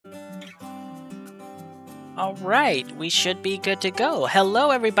Alright, we should be good to go. Hello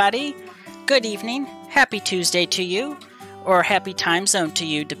everybody! Good evening, happy Tuesday to you, or happy time zone to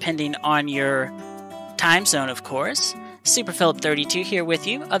you depending on your time zone of course. SuperPhilip32 here with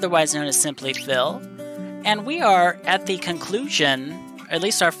you, otherwise known as simply Phil. And we are at the conclusion, or at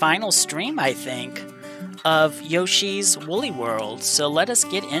least our final stream I think, of Yoshi's Woolly World, so let us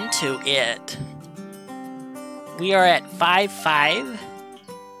get into it. We are at 5-5.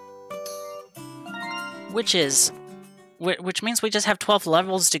 Which means we just have 12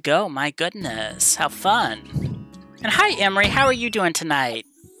 levels to go. My goodness, how fun. And hi, Emery, how are you doing tonight?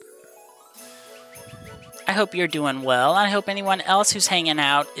 I hope you're doing well. I hope anyone else who's hanging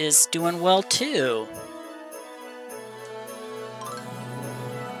out is doing well too.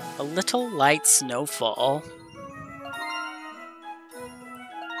 A little light snowfall.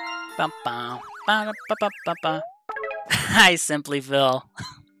 Hi, Simply Phil.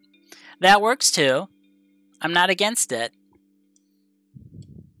 That works too. I'm not against it.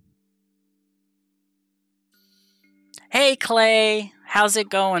 Hey, Clay. How's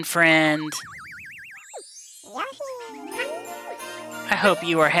it going, friend? I hope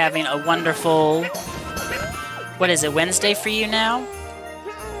you are having a wonderful... What is it, Wednesday for you now?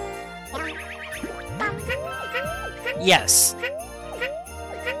 Yes.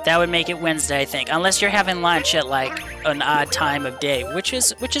 That would make it Wednesday, I think. Unless you're having lunch at, like, an odd time of day. Which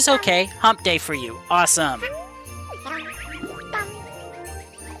is okay. Hump day for you. Awesome.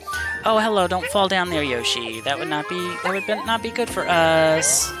 Oh, hello. Don't fall down there, Yoshi. That would not be good for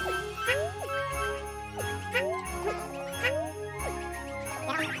us.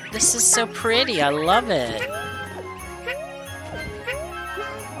 This is so pretty. I love it.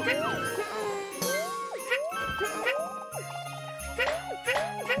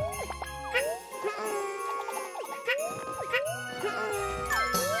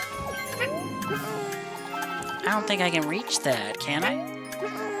 I don't think I can reach that, can I?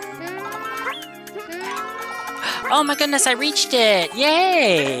 Oh my goodness, I reached it!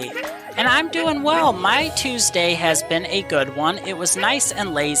 Yay! And I'm doing well. My Tuesday has been a good one. It was nice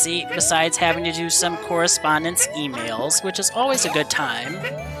and lazy, besides having to do some correspondence emails, which is always a good time.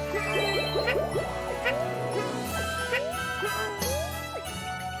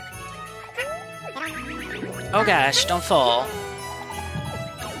 Oh gosh, don't fall.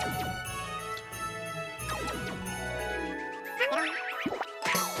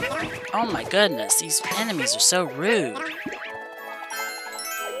 Oh my goodness, these enemies are so rude.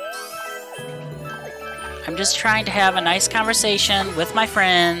 I'm just trying to have a nice conversation with my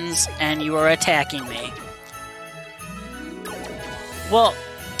friends, and you are attacking me. Well,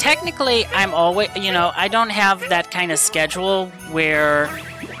 technically, I'm always, I don't have that kind of schedule where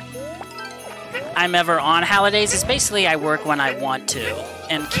I'm ever on holidays. It's basically I work when I want to,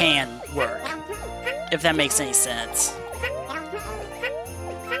 and can work, if that makes any sense.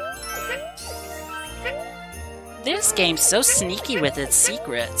 This game's so sneaky with its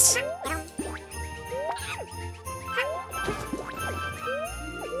secrets.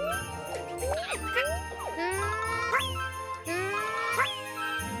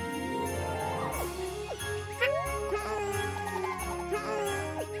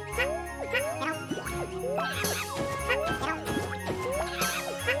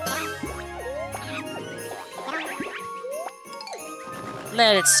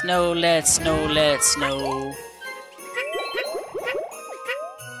 Let it snow, let it snow, let it snow.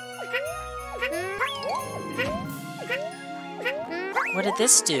 What did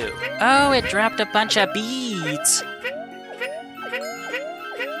this do? Oh, it dropped a bunch of beads.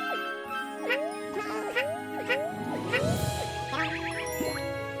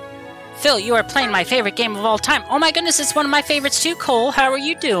 Phil, you are playing my favorite game of all time. Oh my goodness, it's one of my favorites too, Cole. How are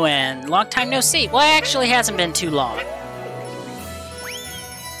you doing? Long time no see. Well, it actually hasn't been too long.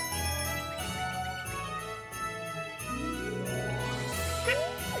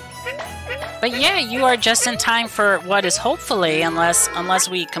 But yeah, you are just in time for what is hopefully, unless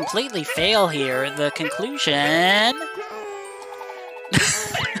we completely fail here, the conclusion.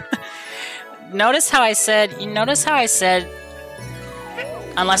 Notice how I said,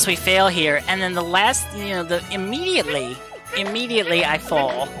 unless we fail here, and then the last, immediately I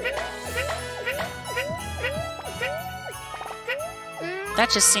fall. That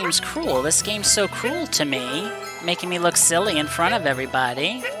just seems cruel. This game's so cruel to me, making me look silly in front of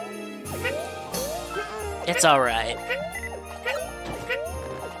everybody. It's alright.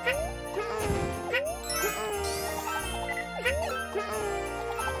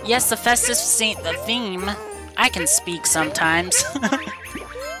 Yes, the festive theme, I can speak sometimes,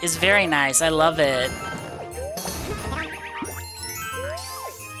 is very nice. I love it.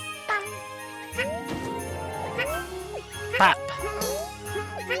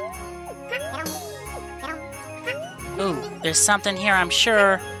 There's something here, I'm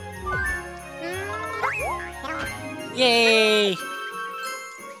sure. Yay!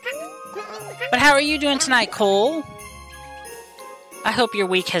 But how are you doing tonight, Cole? I hope your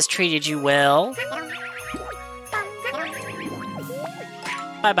week has treated you well.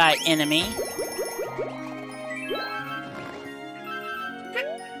 Bye-bye, enemy.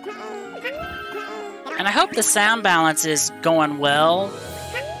 And I hope the sound balance is going well,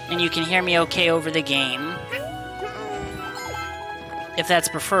 and you can hear me okay over the game, if that's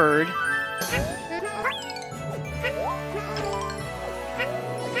preferred.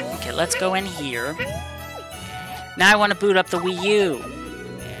 Okay, let's go in here. Now I want to boot up the Wii U.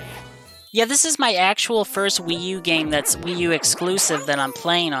 Yeah, this is my actual first Wii U game that's Wii U exclusive that I'm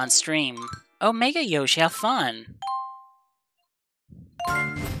playing on stream. Oh, Mega Yoshi, have fun.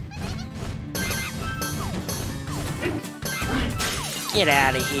 Get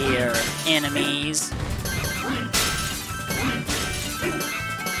out of here, enemies.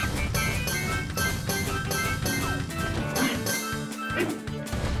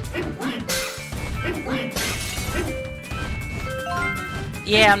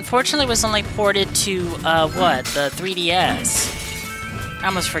 Yeah, unfortunately it was only ported to, what? The 3DS. I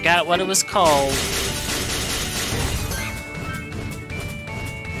almost forgot what it was called.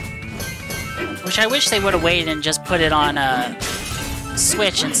 Which I wish they would have waited and just put it on a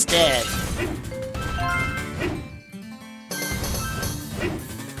Switch instead.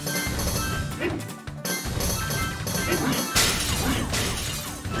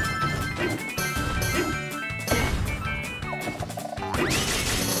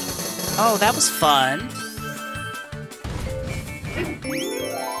 Oh, that was fun.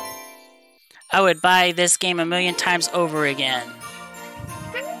 I would buy this game a million times over again.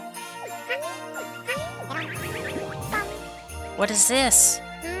 What is this?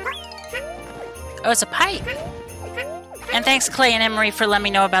 Oh, it's a pipe. And thanks, Clay and Emery, for letting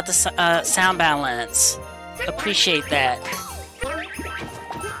me know about the sound balance. Appreciate that.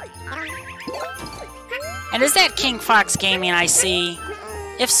 And is that King Fox Gaming I see?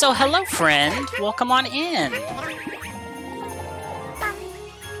 If so, hello, friend. Welcome on in.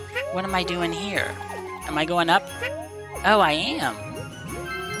 What am I doing here? Am I going up? Oh, I am.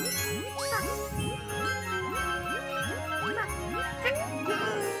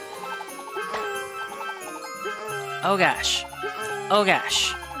 Oh gosh. Oh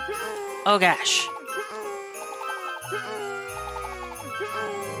gosh. Oh gosh.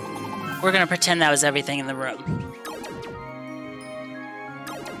 We're gonna pretend that was everything in the room.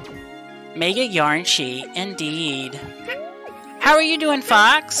 Mega Yarn Sheet, indeed. How are you doing,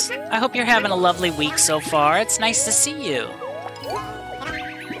 Fox? I hope you're having a lovely week so far. It's nice to see you.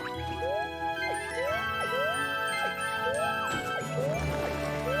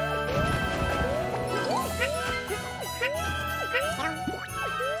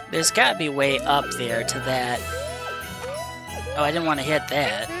 There's gotta be a way up there to that. Oh, I didn't want to hit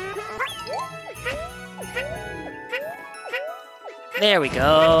that. There we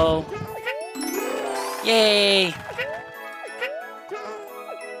go. Yay!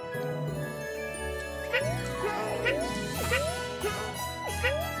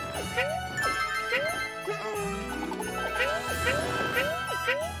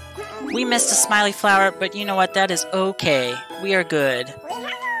 We missed a smiley flower, but you know what? That is okay. We are good.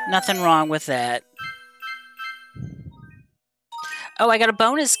 Nothing wrong with that. Oh, I got a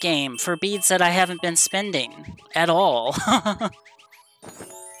bonus game for beads that I haven't been spending at all.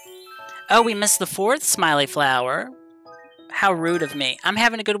 Oh, we missed the fourth smiley flower. How rude of me. I'm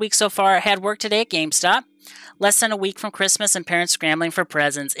having a good week so far. I had work today at GameStop. Less than a week from Christmas and parents scrambling for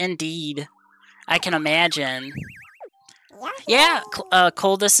presents. Indeed. I can imagine. Yeah,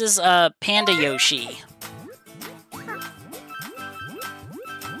 Cole, this is Panda Yoshi.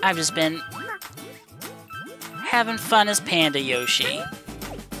 I've just been having fun as Panda Yoshi.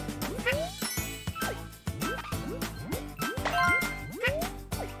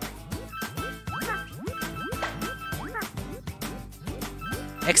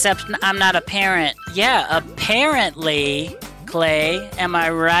 Except I'm not a parent. Yeah, apparently, Clay. Am I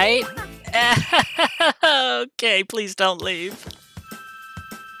right? Okay, please don't leave.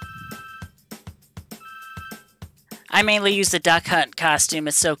 I mainly use the Duck Hunt costume.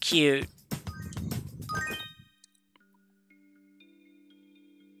 It's so cute.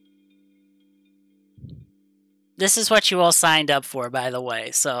 This is what you all signed up for, by the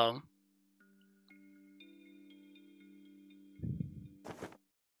way, so...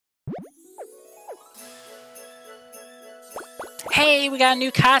 Hey, we got a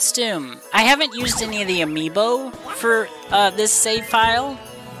new costume! I haven't used any of the amiibo for this save file.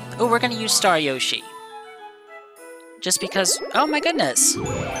 Oh, we're gonna use Star Yoshi. Just because... Oh my goodness!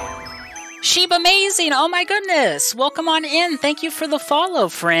 Sheep Amazing! Oh my goodness! Welcome on in! Thank you for the follow,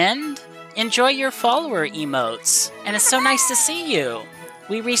 friend! Enjoy your follower emotes. And it's so nice to see you.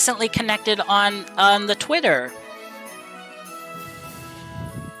 We recently connected on the Twitter.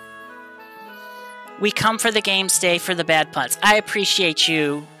 We come for the game, stay for the bad puns. I appreciate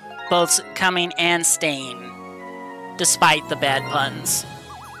you both coming and staying, despite the bad puns.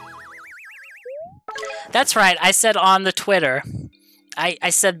 That's right, I said on the Twitter. I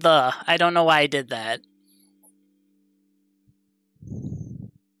said the. I don't know why I did that.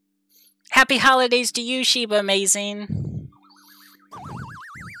 Happy holidays to you, Sheba Amazing.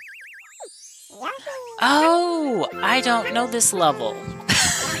 Oh, I don't know this level.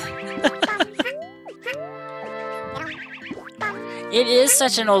 It is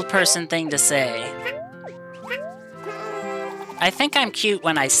such an old person thing to say. I think I'm cute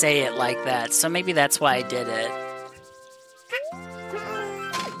when I say it like that, so maybe that's why I did it.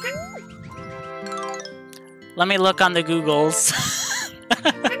 Let me look on the Googles.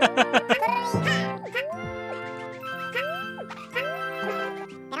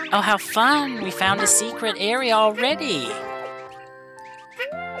 Oh, how fun! We found a secret area already!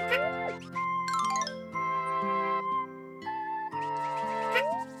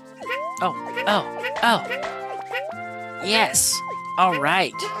 Oh! Yes!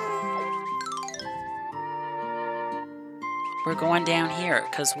 Alright! We're going down here,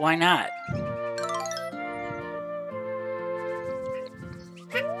 because why not?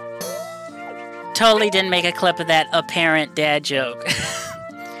 Totally didn't make a clip of that apparent dad joke.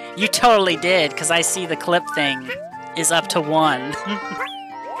 You totally did, because I see the clip thing is up to 1.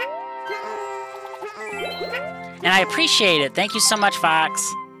 And I appreciate it. Thank you so much,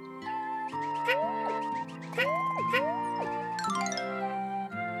 Fox.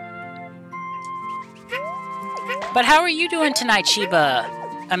 But how are you doing tonight, Sheba?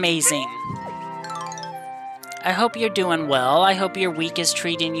 Amazing. I hope you're doing well. I hope your week is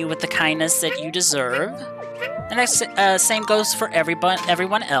treating you with the kindness that you deserve. And same goes for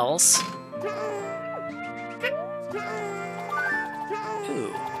everyone else.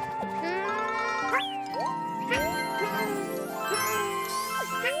 Ooh.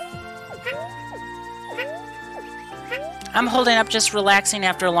 I'm holding up, just relaxing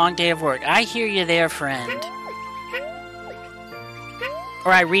after a long day of work. I hear you there, friend.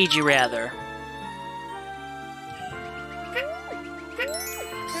 Or I read you, rather.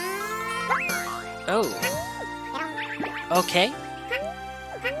 Oh. Okay.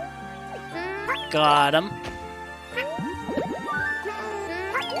 Got him.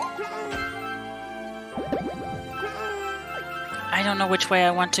 I don't know which way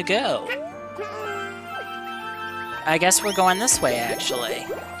I want to go. I guess we're going this way, actually.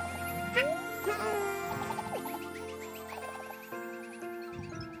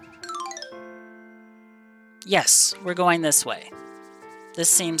 Yes, we're going this way. This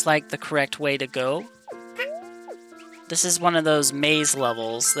seems like the correct way to go. This is one of those maze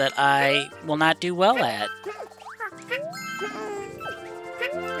levels that I will not do well at.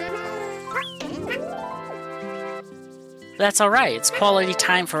 That's alright, it's quality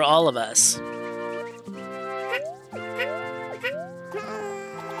time for all of us.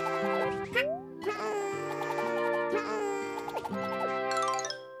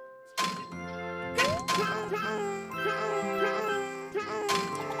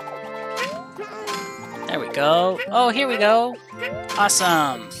 There we go. Oh, here we go.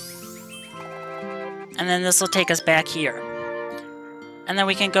 Awesome. And then this will take us back here. And then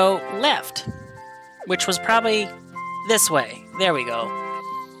we can go left, which was probably this way. There we go.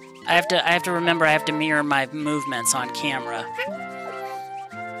 I have to remember I have to mirror my movements on camera.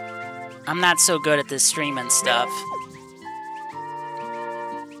 I'm not so good at this streaming stuff.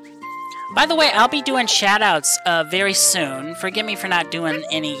 By the way, I'll be doing shoutouts very soon. Forgive me for not doing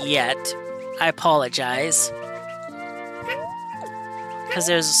any yet. I apologize. Because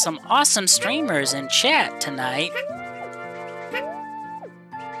there's some awesome streamers in chat tonight.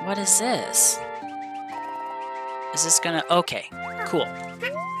 What is this? Is this gonna... Okay, cool.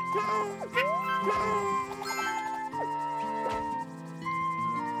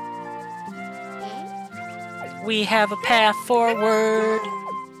 We have a path forward.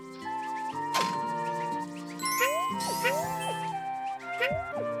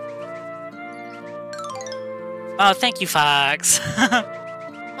 Oh, thank you, Fox.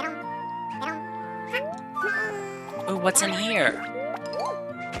 Oh, what's in here?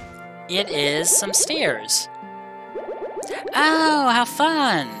 It is some stairs. Oh, how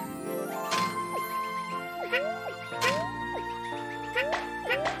fun!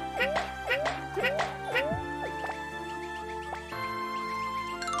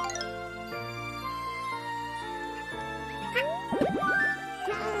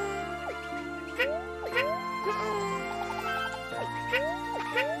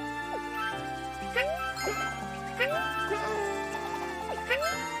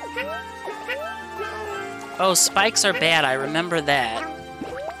 Oh, spikes are bad, I remember that.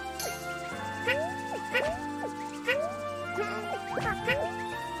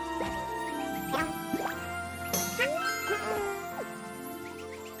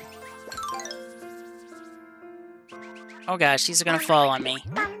 Oh gosh, these are gonna fall on me.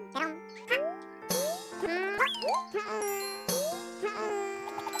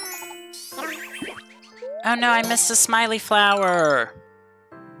 Oh no, I missed a smiley flower!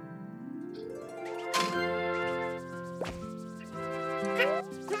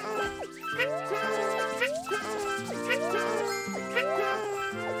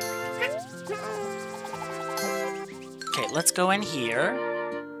 Okay, let's go in here.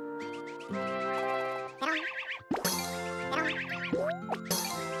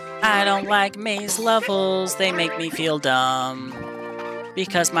 I don't like maze levels, they make me feel dumb.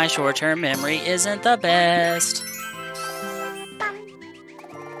 Because my short-term memory isn't the best.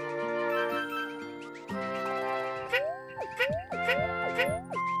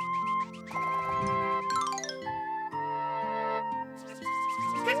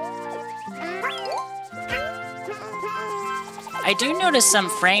 I do notice some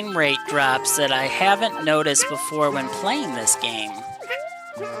frame rate drops that I haven't noticed before when playing this game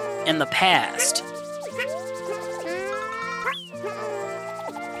in the past.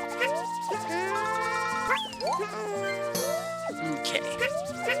 Okay.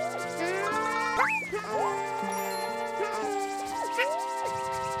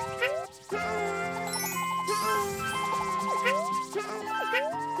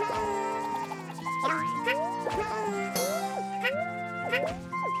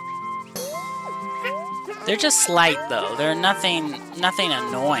 They're just slight though. They're nothing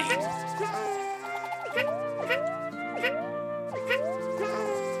annoying.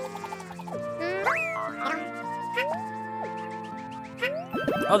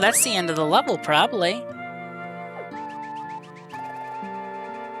 Oh, that's the end of the level, probably.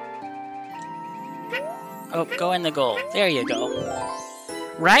 Oh, go in the goal. There you go.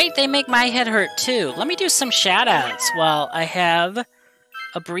 Right? They make my head hurt, too. Let me do some shout-outs while I have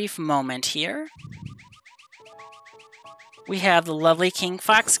a brief moment here. We have the lovely King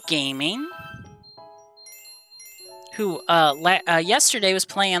Fox Gaming, who yesterday was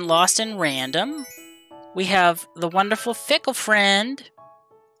playing Lost in Random. We have the wonderful Fickle Friend.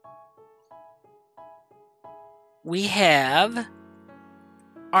 We have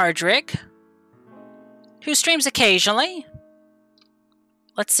Ardrick, who streams occasionally.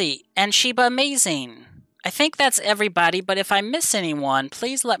 Let's see. And Sheba Amazing. I think that's everybody, but if I miss anyone,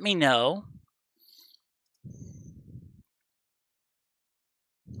 please let me know.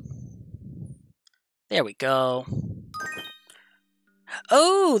 There we go.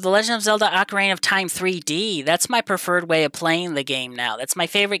 Oh, The Legend of Zelda Ocarina of Time 3D. That's my preferred way of playing the game now. That's my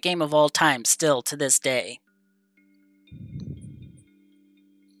favorite game of all time, still, to this day.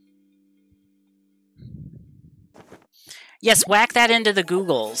 Yes, whack that into the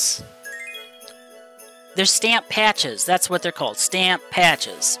Googles. They're stamp patches. That's what they're called. Stamp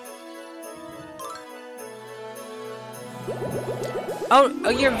patches. Oh,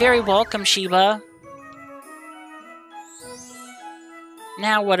 you're very welcome, Sheba.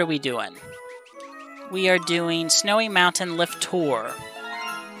 Now what are we doing? We are doing Snowy Mountain Lift Tour.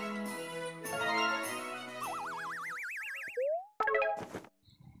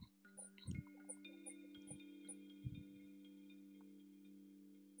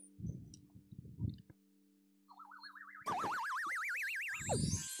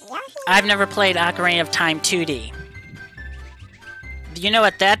 I've never played Ocarina of Time 2D. You know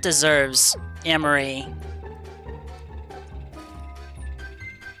what that deserves, Emery?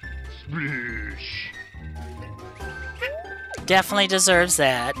 Definitely deserves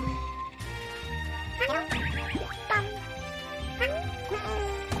that.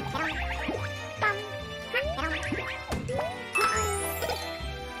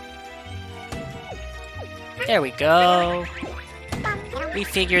 There we go. We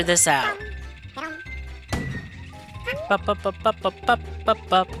figured this out.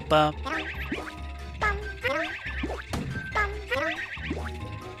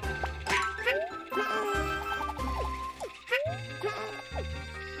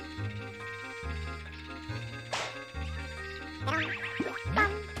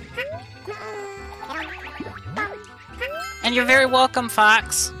 And you're very welcome,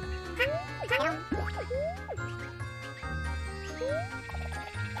 Fox.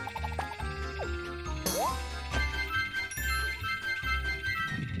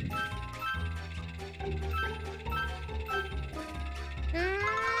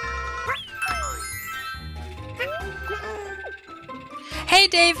 Hey,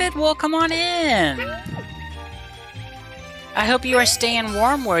 David, welcome on in. I hope you are staying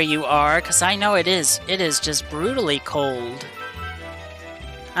warm where you are, because I know it is. It is just brutally cold.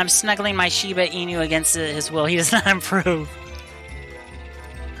 I'm snuggling my Shiba Inu against his will. He does not improve.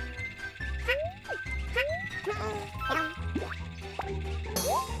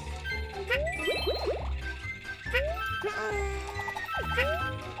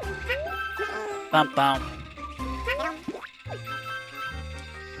 Bump, bump.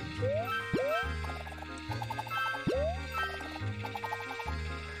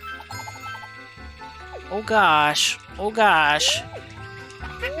 Oh gosh. Oh gosh.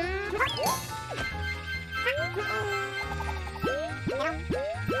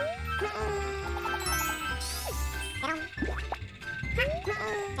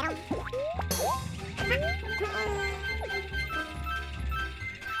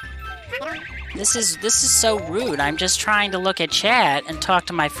 This is so rude. I'm just trying to look at chat and talk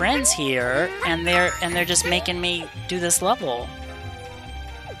to my friends here, and they're just making me do this level.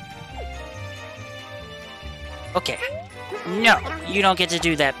 Okay. No, you don't get to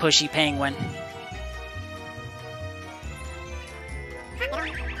do that, pushy penguin.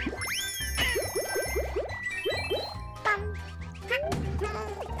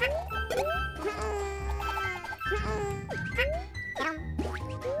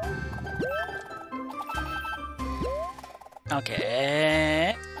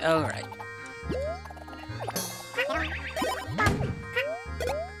 Okay. Alright.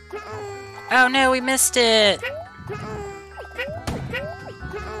 Oh no, we missed it!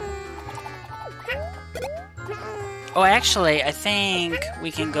 Oh, actually, I think we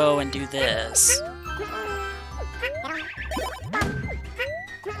can go and do this.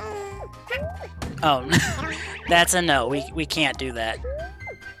 Oh, that's a no. We can't do that.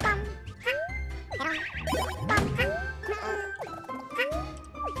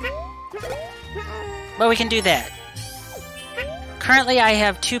 But we can do that. Currently, I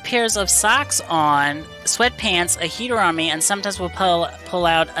have 2 pairs of socks on, sweatpants, a heater on me, and sometimes we'll pull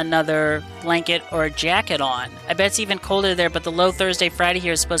out another blanket or a jacket on. I bet it's even colder there, but the low Thursday, Friday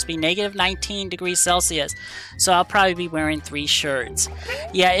here is supposed to be negative 19 degrees Celsius, so I'll probably be wearing 3 shirts.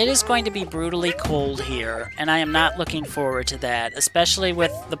 Yeah, it is going to be brutally cold here, and I am not looking forward to that, especially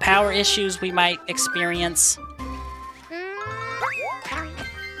with the power issues we might experience.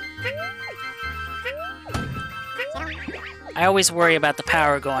 I always worry about the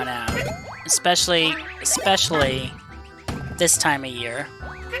power going out, especially this time of year.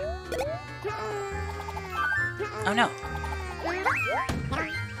 Oh no.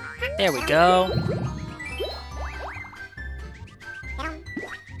 There we go.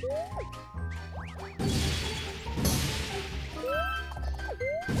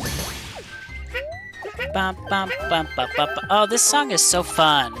 Bum, bum, bum, bum, bum. Oh, this song is so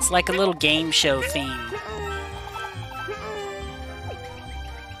fun. It's like a little game show theme.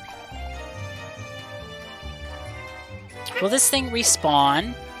 Will this thing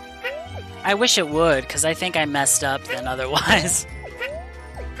respawn? I wish it would, because I think I messed up then otherwise.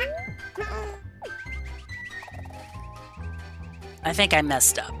 I think I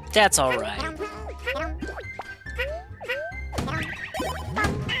messed up. That's alright.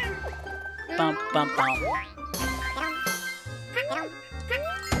 Bump, bump, bump.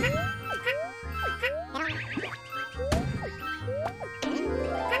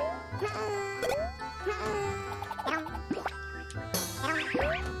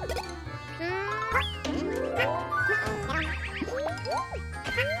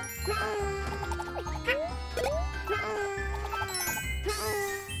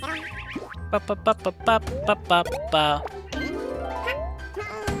 Ba ba ba ba ba ba ba ba.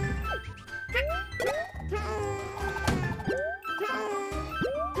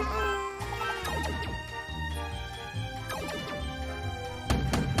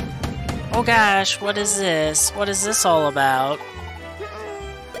 Oh gosh, what is this? What is this all about?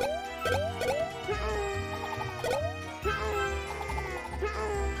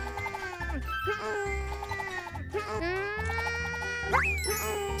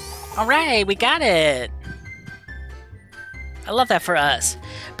 Alright, we got it! I love that for us.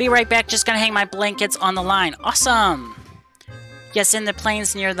 Be right back, just gonna hang my blankets on the line. Awesome! Yes, in the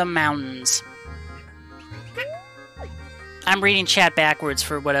plains near the mountains. I'm reading chat backwards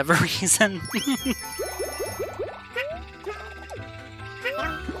for whatever reason.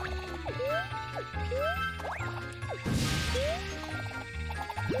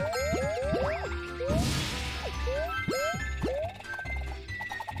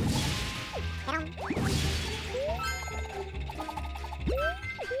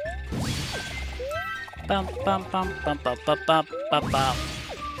 Bum bum bum bum bum bum bum bum bum.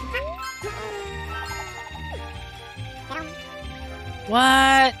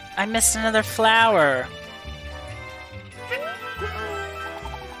 What? I missed another flower.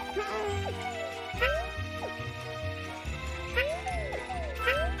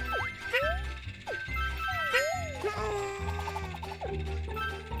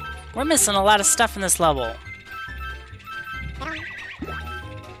 We're missing a lot of stuff in this level.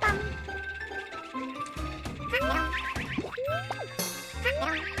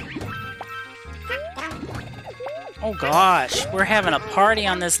 Oh gosh, we're having a party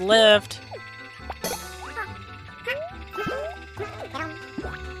on this lift.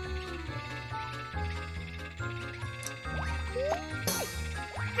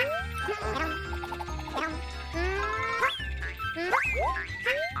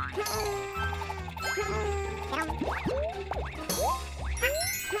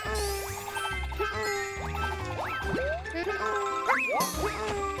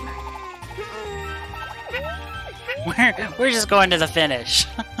 We're just going to the finish.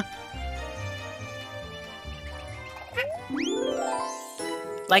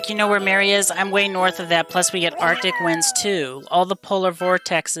 Like, you know where Mary is? I'm way north of that, plus we get Arctic winds too. All the polar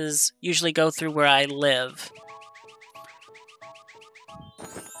vortexes usually go through where I live.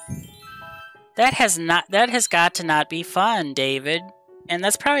 That has got to not be fun, David. And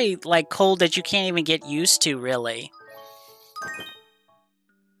that's probably like cold that you can't even get used to, really.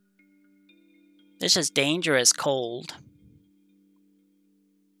 It's just dangerous cold.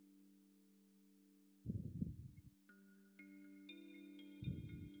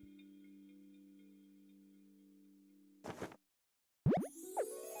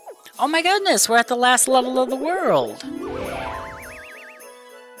 Oh my goodness, we're at the last level of the world.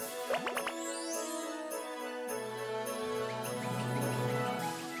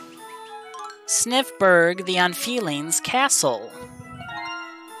 Sniffberg the Unfeeling's castle.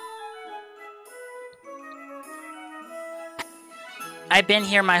 I've been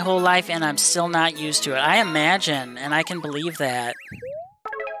here my whole life and I'm still not used to it. I imagine, and I can believe that.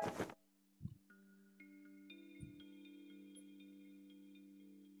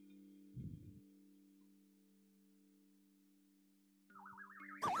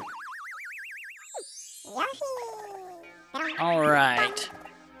 All right.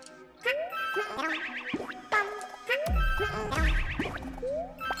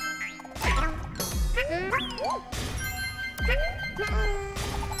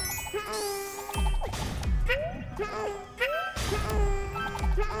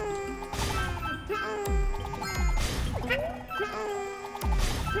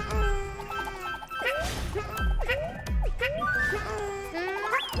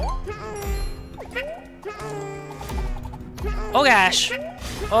 Oh gosh.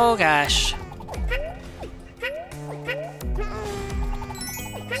 Oh gosh.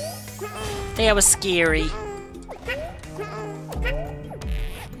 That was scary.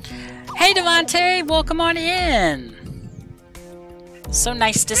 Hey Devante, welcome on in. So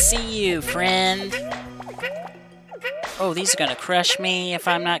nice to see you, friend. Oh, these are gonna crush me if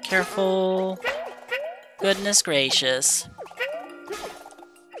I'm not careful. Goodness gracious.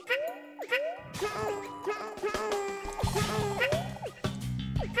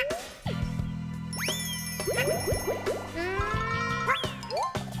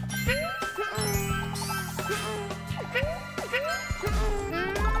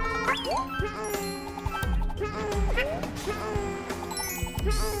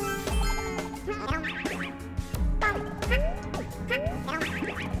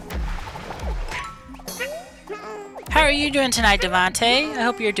 How are you doing tonight, Devante? I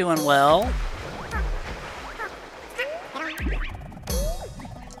hope you're doing well.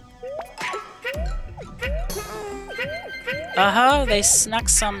 Uh-huh, they snuck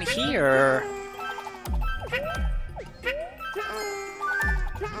some here.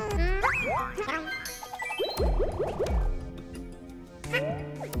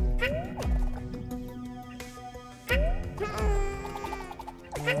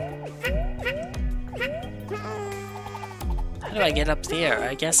 How do I get up there?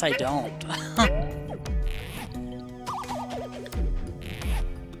 I guess I don't.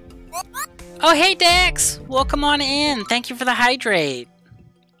 Oh, hey, Dax! Welcome on in. Thank you for the hydrate.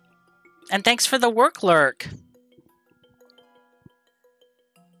 And thanks for the work lurk.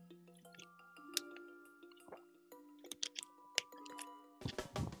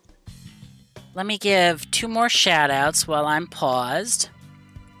 Let me give 2 more shout-outs while I'm paused.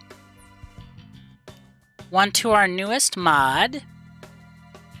 One to our newest mod.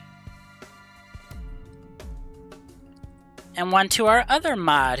 And one to our other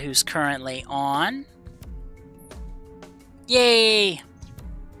mod who's currently on. Yay!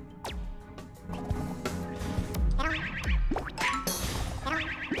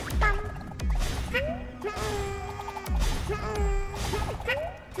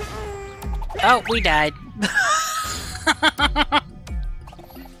 Oh, we died.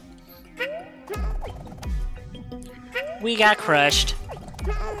 We got crushed.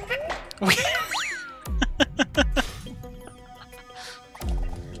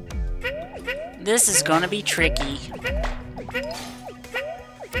 This is gonna be tricky.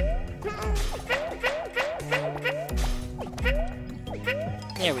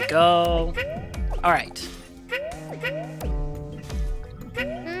 There we go. All right.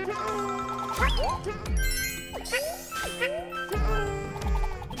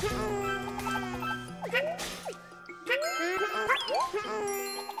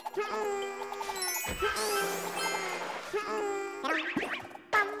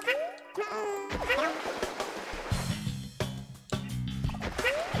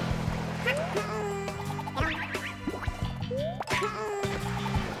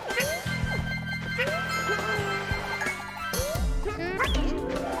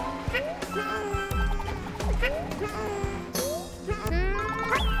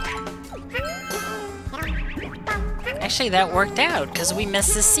 Actually, that worked out, because we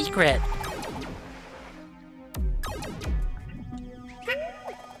missed the secret.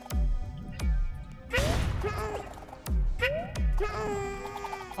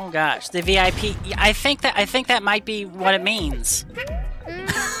 Oh gosh, the VIP. I think that might be what it means.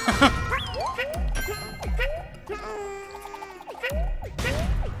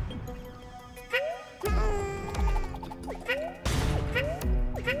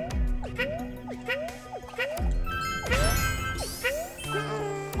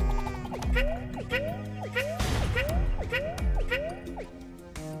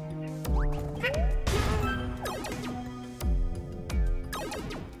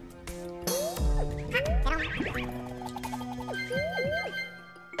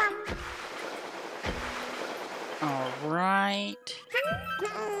 All right.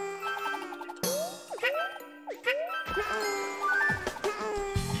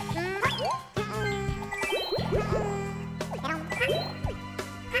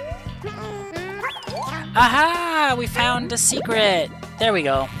 Aha! We found the secret! There we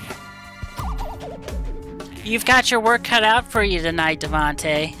go. You've got your work cut out for you tonight,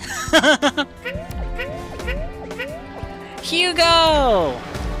 Devante. Hugo!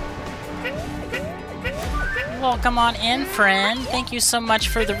 Welcome on in, friend. Thank you so much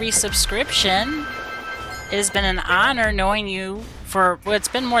for the resubscription. It has been an honor knowing you for, well, it's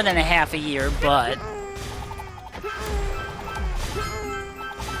been more than a half a year, but...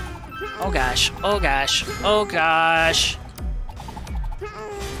 Oh gosh, oh gosh, oh gosh.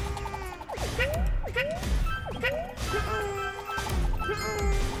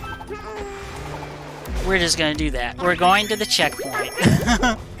 We're just gonna do that. We're going to the checkpoint.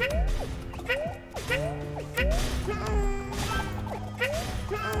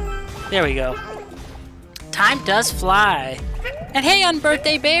 There we go. Time does fly. And hey,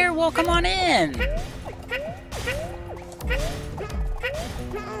 Unbirthday Bear, welcome on in.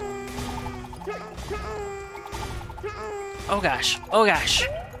 Oh gosh, oh gosh.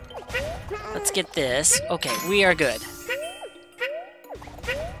 Let's get this. Okay, we are good.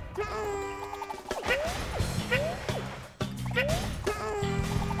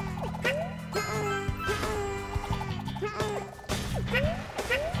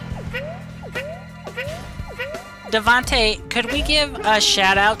 Devante, could we give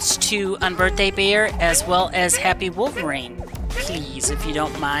shout-outs to Unbirthday Bear as well as Happy Wolverine, please, if you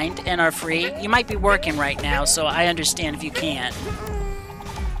don't mind, and are free? You might be working right now, so I understand if you can't.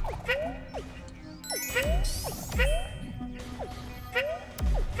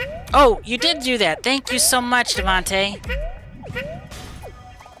 Oh, you did do that. Thank you so much, Devante.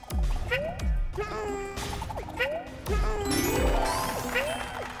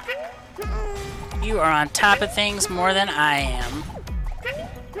 You are on top of things more than I am.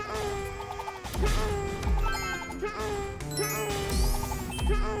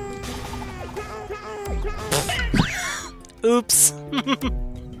 Oops.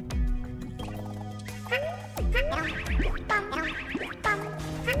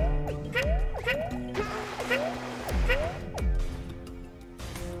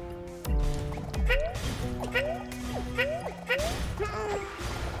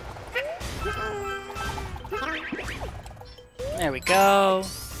 There we go.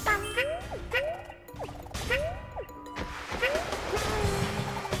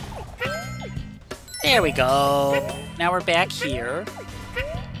 There we go. Now we're back here.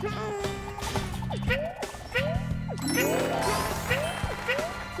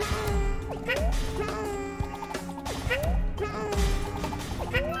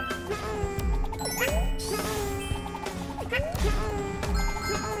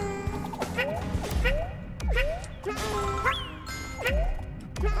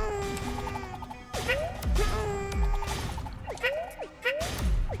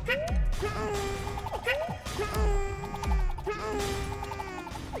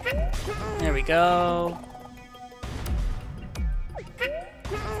 we go.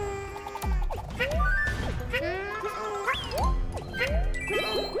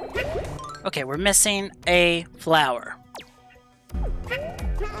 Okay, we're missing a flower.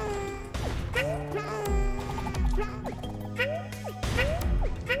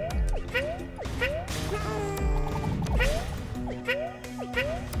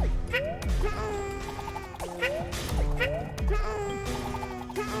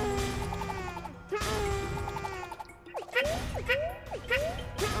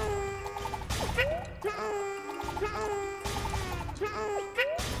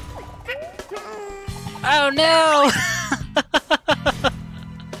 Oh no!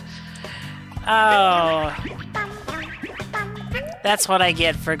 Oh. That's what I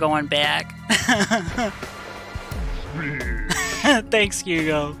get for going back. Thanks,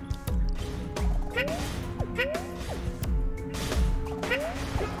 Hugo.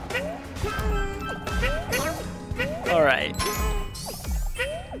 All right.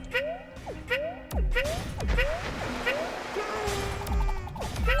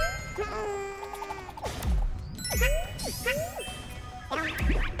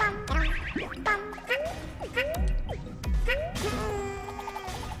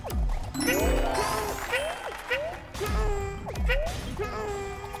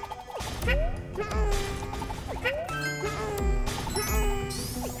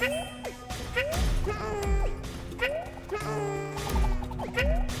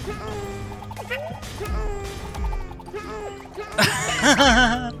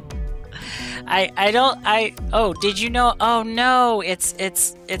 Oh, did you know? Oh no,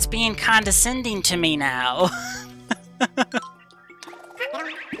 it's being condescending to me now.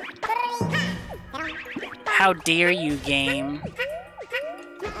 How dare you, game?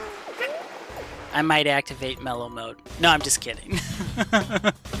 I might activate mellow mode. No, I'm just kidding.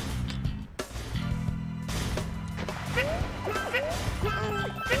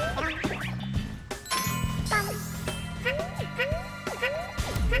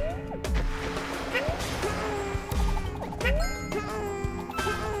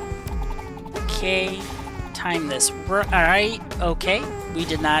 Okay, time this right. Okay, we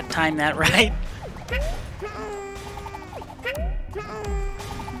did not time that right.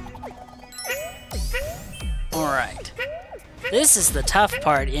 Alright. This is the tough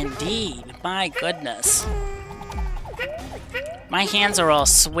part indeed. My goodness. My hands are all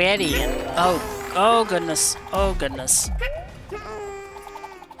sweaty and oh goodness. Oh goodness.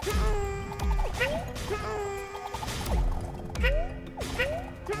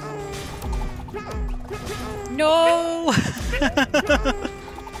 No!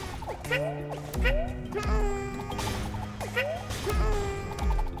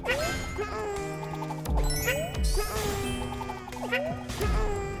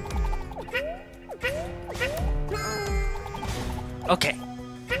 Okay.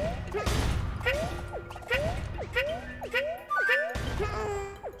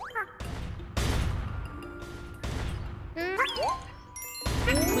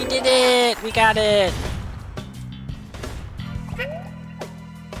 We did it! We got it!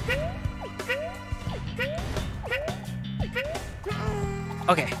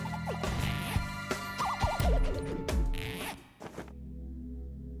 Okay.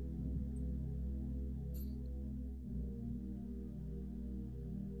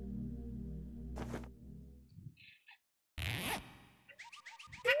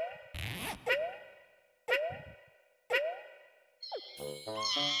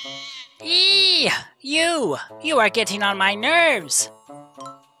 Eee! You are getting on my nerves.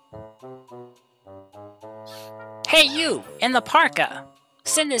 Hey you, in the parka.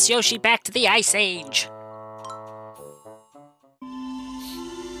 Send this Yoshi back to the Ice Age.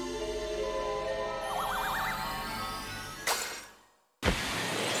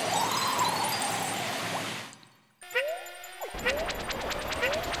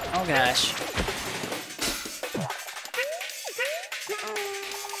 Oh gosh.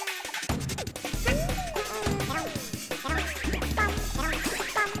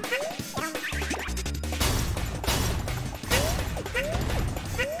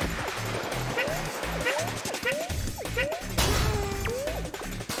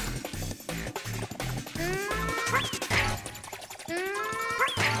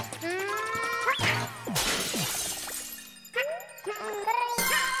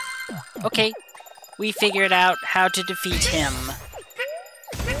 Okay, we figured out how to defeat him.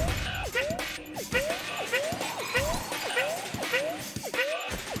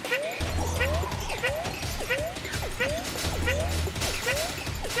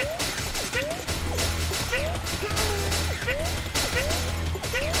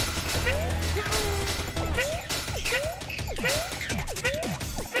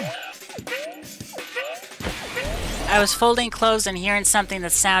 I was folding clothes and hearing something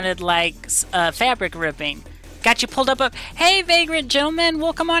that sounded like fabric ripping. Got you pulled up. Hey, Vagrant Gentleman,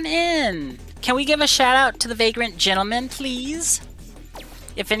 welcome on in. Can we give a shout out to the Vagrant Gentleman, please?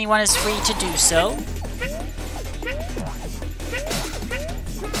 If anyone is free to do so.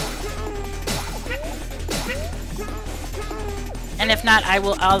 And if not,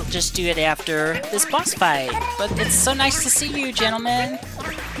 I'll just do it after this boss fight. But it's so nice to see you, gentlemen.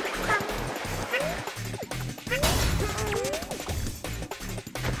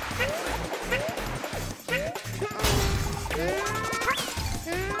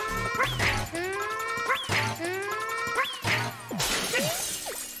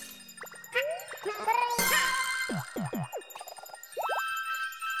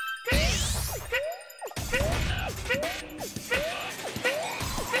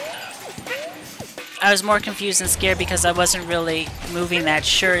 I was more confused and scared because I wasn't really moving that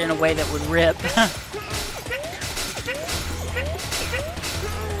shirt in a way that would rip.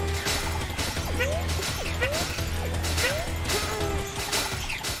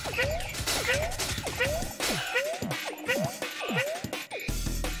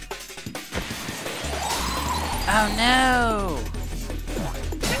 Oh no!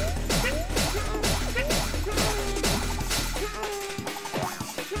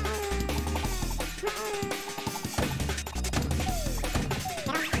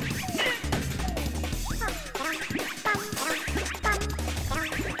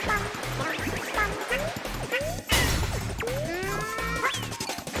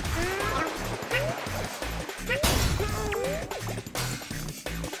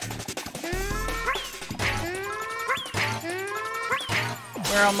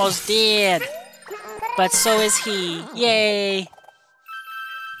 We're almost dead. But so is he. Yay!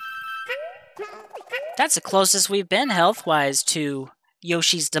 That's the closest we've been health-wise to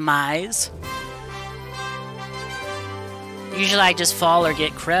Yoshi's demise. Usually I just fall or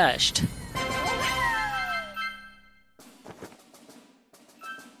get crushed.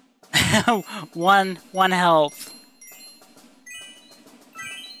 one health.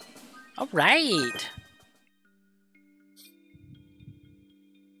 Alright.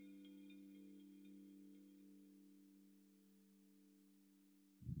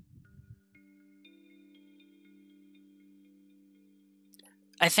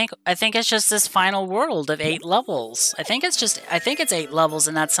 I think it's just this final world of 8 levels. I think it's 8 levels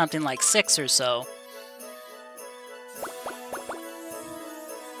and not something like 6 or so.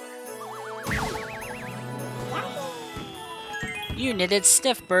 You knitted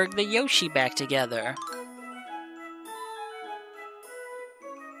Stiffberg the Yoshi back together.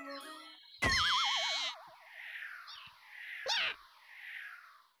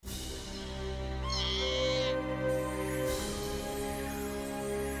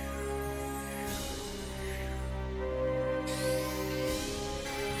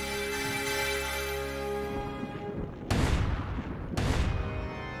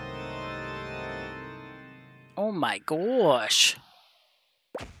 Oh my gosh.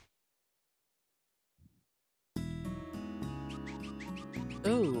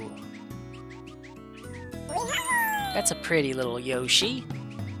 Ooh. That's a pretty little Yoshi.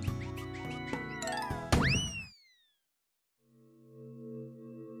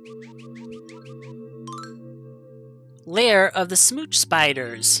 Lair of the Smooch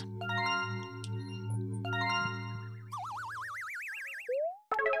Spiders.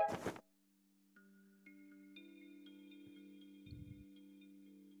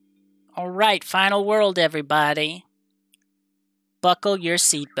 Alright, final world, everybody. Buckle your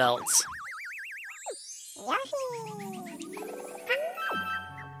seatbelts.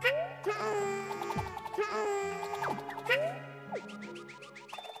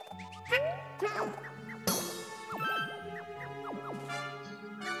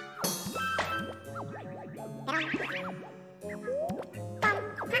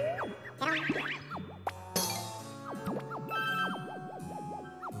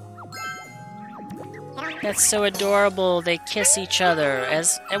 That's so adorable. They kiss each other,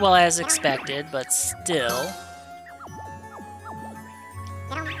 as well as expected, but still.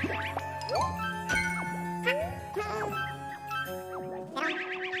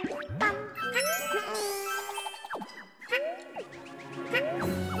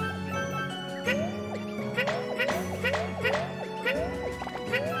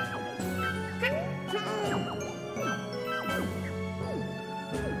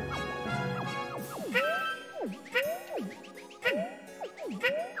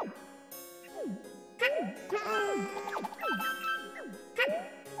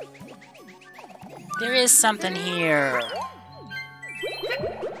 There is something here.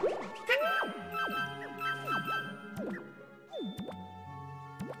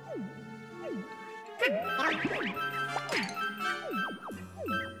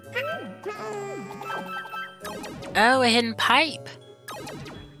 Oh, a hidden pipe.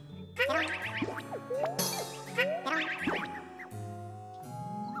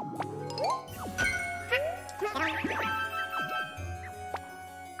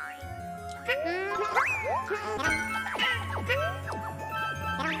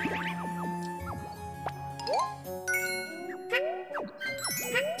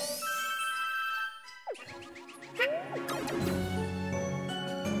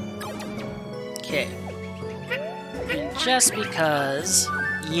 Okay. And just because...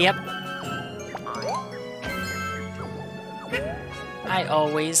 Yep. I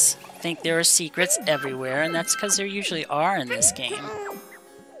always think there are secrets everywhere, and that's because there usually are in this game.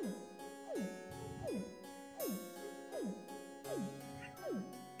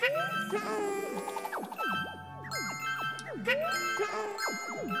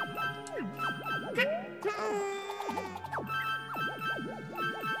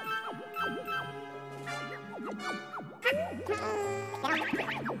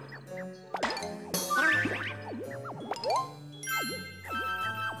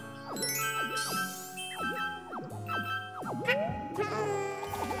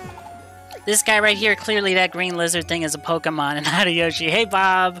 This guy right here, clearly that green lizard thing is a Pokemon, and not a Yoshi. Hey,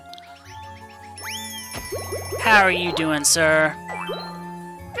 Bob! How are you doing, sir?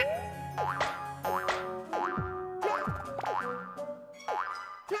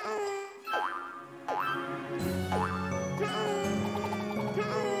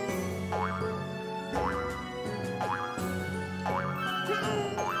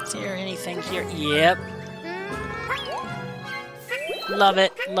 Is there anything here? Yep. Love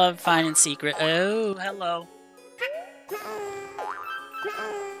it. Love finding secret. Oh, hello.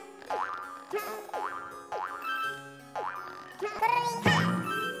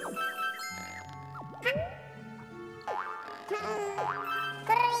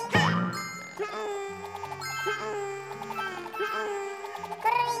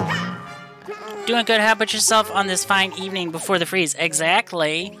 Doing good. How about yourself on this fine evening before the freeze?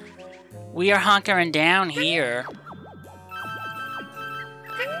 Exactly. We are hunkering down here.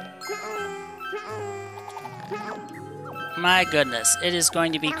 My goodness, it is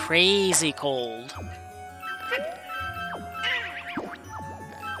going to be crazy cold.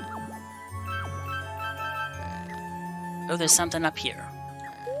 Oh, there's something up here.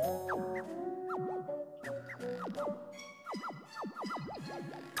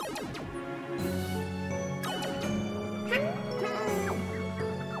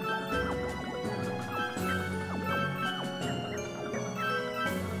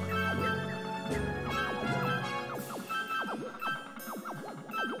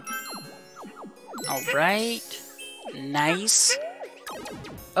 Alright. Nice.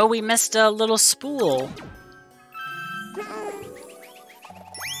 Oh, we missed a little spool.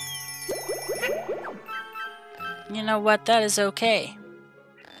 You know what? That is okay.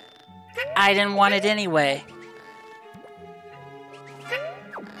 I didn't want it anyway.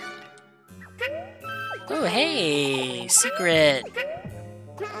 Oh, hey! Secret!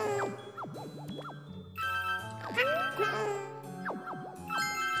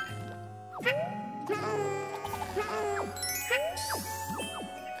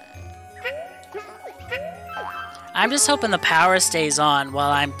 I'm just hoping the power stays on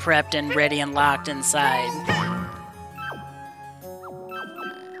while I'm prepped and ready and locked inside.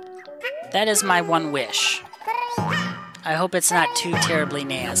 That is my one wish. I hope it's not too terribly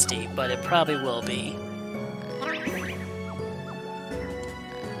nasty, but it probably will be.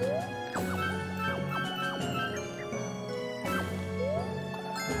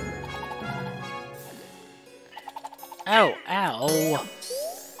 Oh, ow.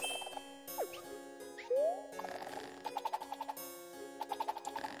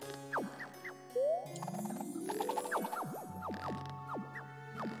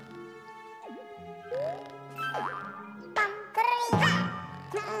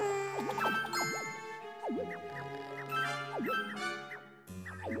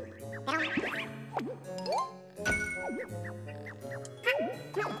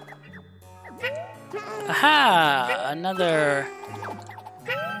 Aha! Another...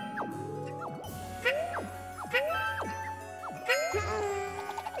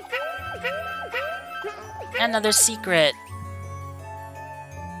 Another secret.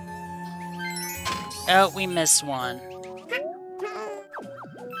 Oh, we missed one.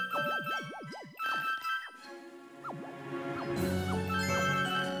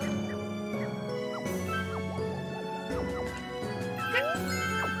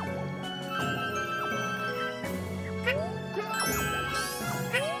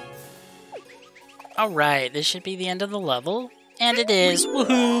 Alright, this should be the end of the level. And it is!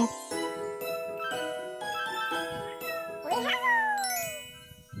 Woohoo!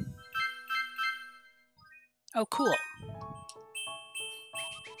 Oh, cool.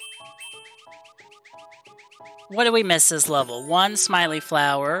 What did we miss this level? One smiley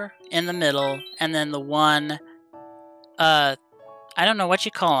flower in the middle, and then the one, I don't know what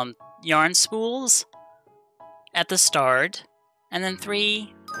you call them, yarn spools at the start, and then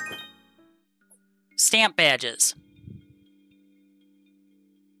 3 stamp badges.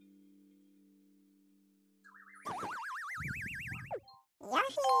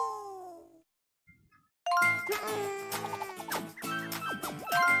 Yoshi!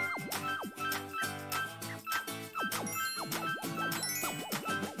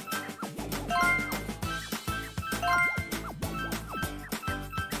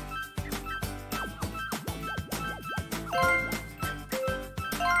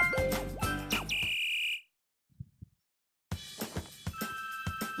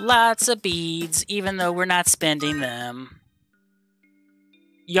 Lots of beads, even though we're not spending them.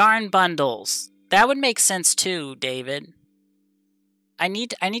 Yarn bundles. That would make sense too, David. I need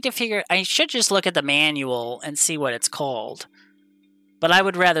to figure... I should just look at the manual and see what it's called. But I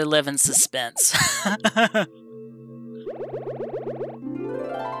would rather live in suspense.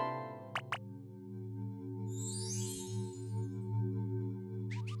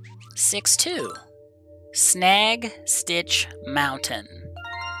 6-2. Snag Stitch Mountain.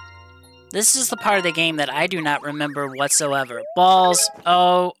 This is the part of the game that I do not remember whatsoever. Balls.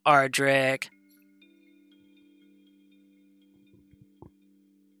 Oh, Ardrick.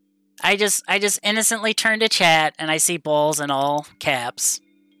 I just innocently turn to chat and I see balls in all caps.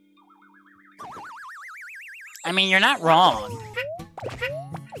 I mean, you're not wrong.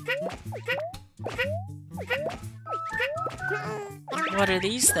 What are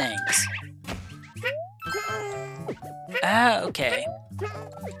these things? Ah, okay.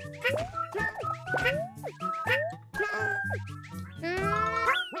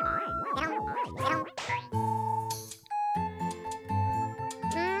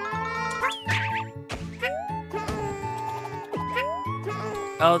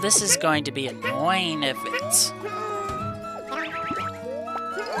 Oh, this is going to be annoying if it's...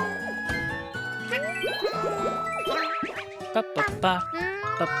 Ba-ba-ba,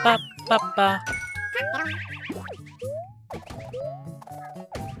 ba-ba-ba-ba.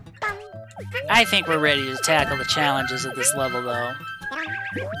 I think we're ready to tackle the challenges of this level, though.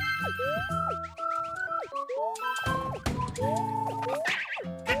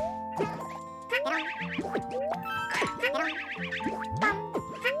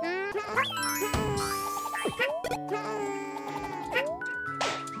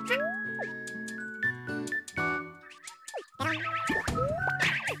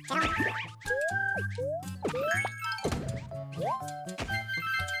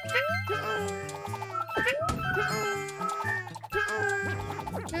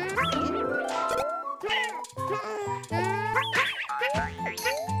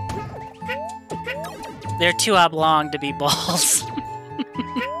 They're too oblong to be balls.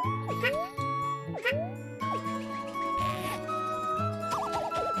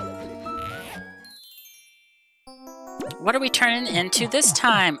 What are we turning into this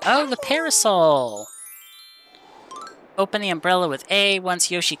time? Oh, the parasol! Open the umbrella with A. Once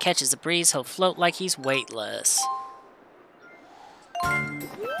Yoshi catches a breeze, he'll float like he's weightless.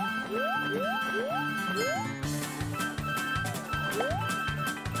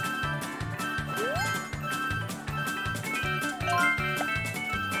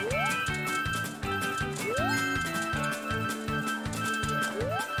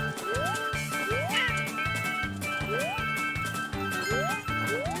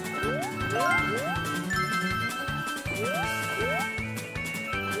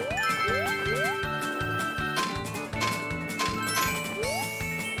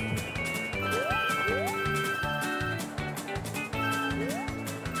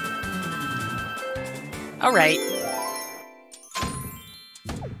 All right.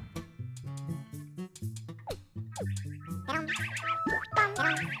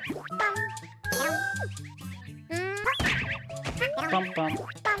 Bum, bum.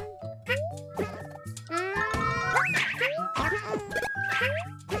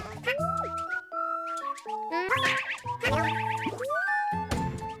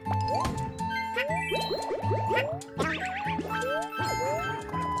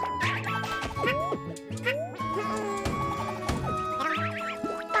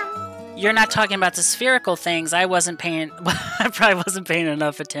 You're not talking about the spherical things. I wasn't paying... I probably wasn't paying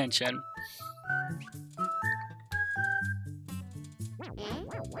enough attention.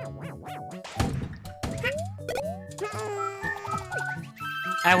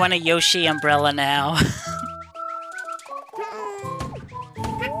 I want a Yoshi umbrella now.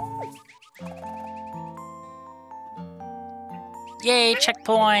 Yay,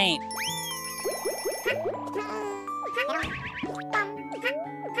 checkpoint!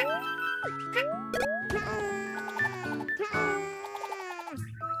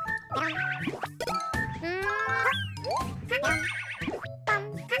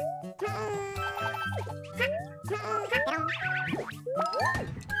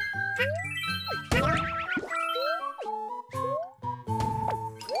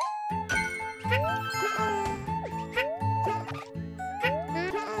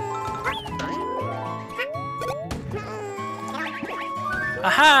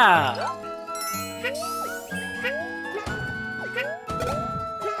 Aha!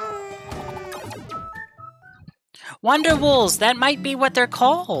 Wonder Wolves, that might be what they're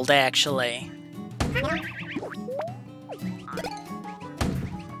called, actually.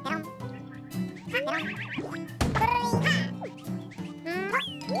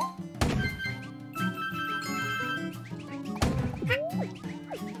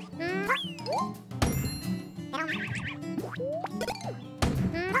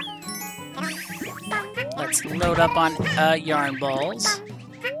 Let's load up on yarn balls.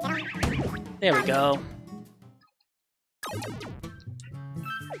 There we go.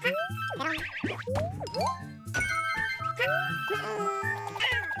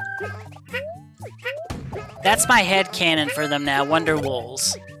 That's my headcanon for them now, Wonder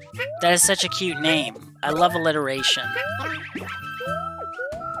Wolves. That is such a cute name. I love alliteration.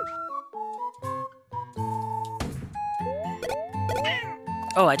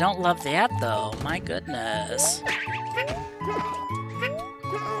 Oh, I don't love that, though. My goodness.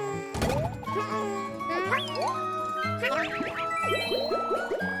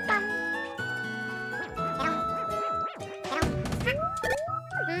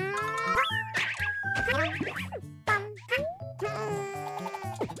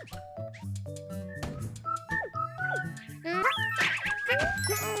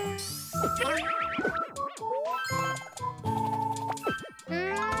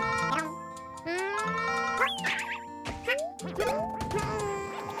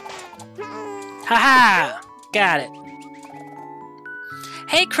 Haha! Got it.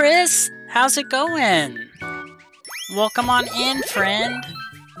 Hey, Chris! How's it going? Welcome on in, friend.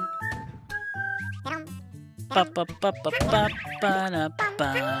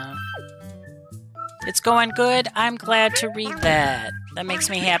 Ba-ba-ba-ba-ba-ba-da-ba. It's going good. I'm glad to read that. That makes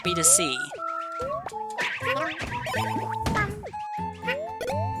me happy to see.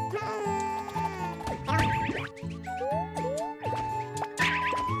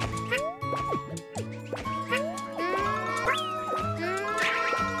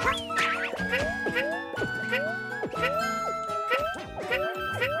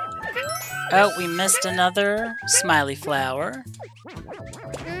 Oh, we missed another smiley flower.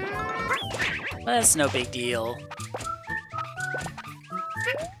 But that's no big deal.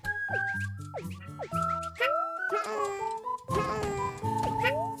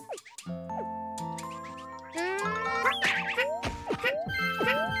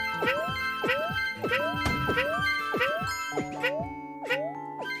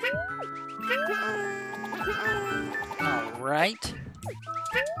 All right.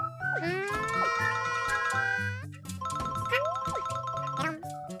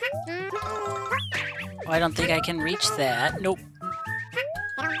 I don't think I can reach that. Nope.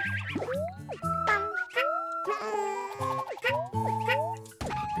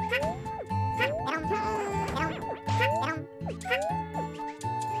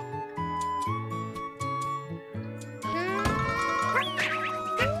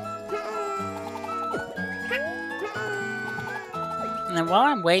 And then while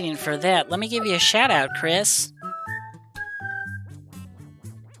I'm waiting for that, let me give you a shout out, Chris.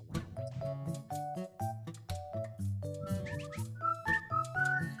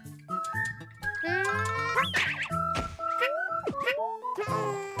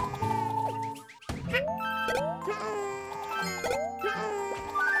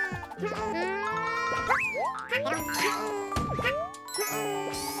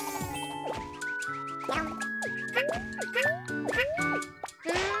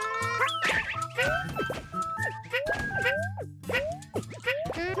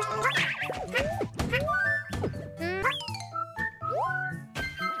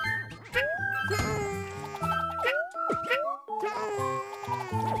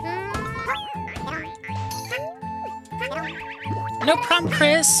 No problem,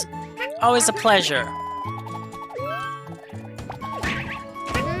 Chris. Always a pleasure.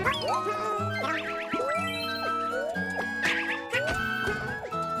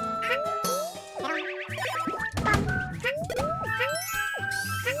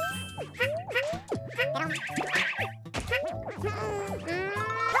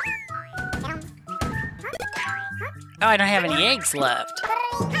 Oh, I don't have any eggs left.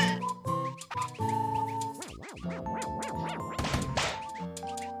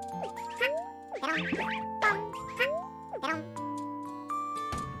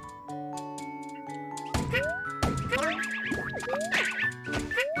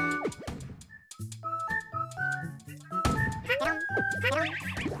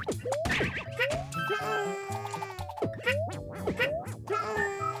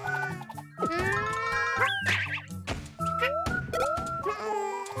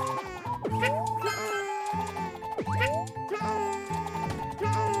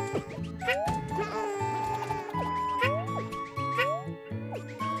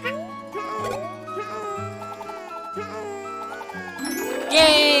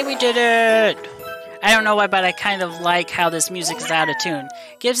 Yay, we did it! I don't know why, but I kind of like how this music is out of tune.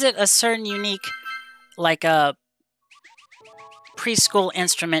 Gives it a certain unique, like a preschool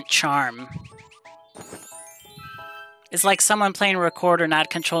instrument charm. It's like someone playing a recorder not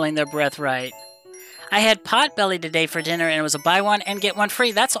controlling their breath right. I had Potbelly today for dinner and it was a buy one and get one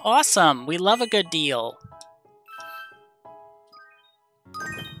free. That's awesome! We love a good deal.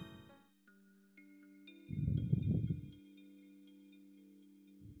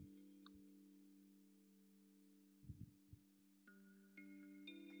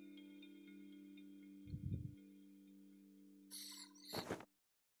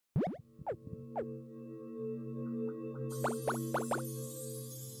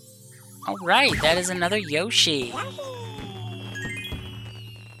 Alright, that is another Yoshi.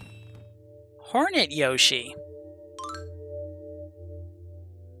 Hornet Yoshi.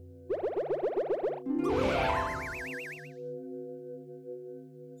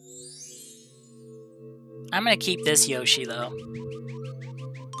 I'm gonna keep this Yoshi, though.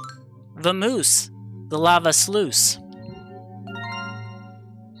 The Moose. The Lava Sluice.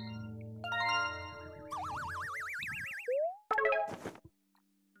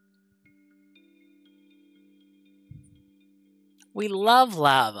 We love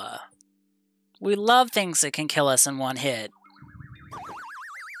lava. We love things that can kill us in one hit.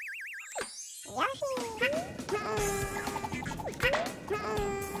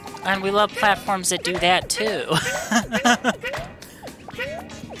 And we love platforms that do that too.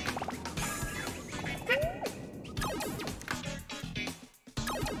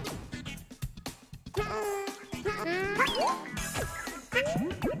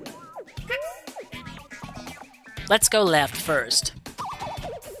 Let's go left first.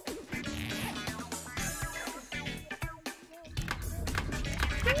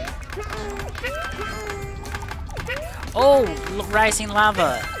 Oh, rising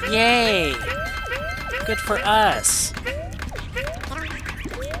lava. Yay. Good for us.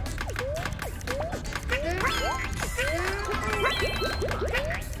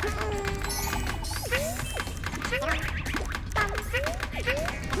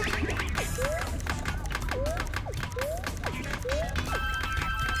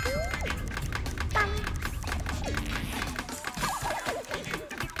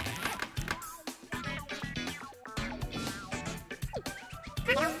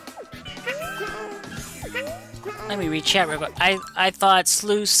 Let me read chat real quick. I thought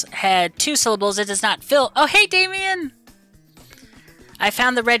sluice had 2 syllables. It does not. Phil. Oh, hey, Damien! I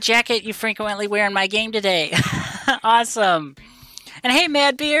found the red jacket you frequently wear in my game today. Awesome. And hey,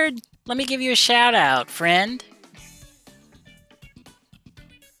 Madbeard, let me give you a shout out, friend.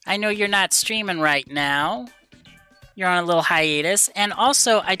 I know you're not streaming right now. You're on a little hiatus. And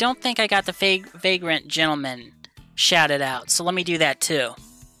also, I don't think I got the Vagrant Gentleman shouted out. So let me do that too.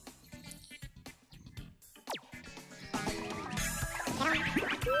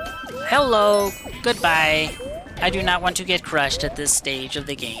 Hello, goodbye. I do not want to get crushed at this stage of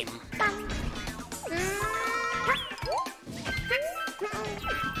the game.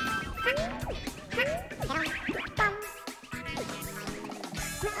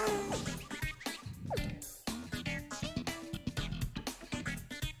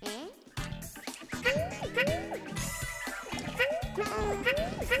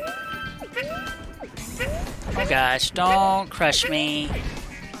 Oh gosh, don't crush me.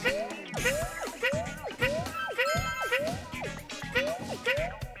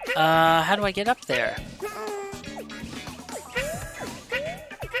 How do I get up there?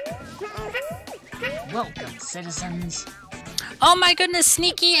 Welcome, citizens. Oh my goodness,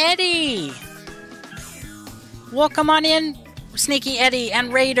 Sneaky Eddie! Welcome on in, Sneaky Eddie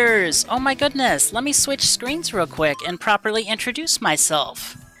and Raiders! Oh my goodness, let me switch screens real quick and properly introduce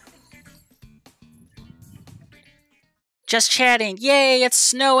myself. Just chatting. Yay, it's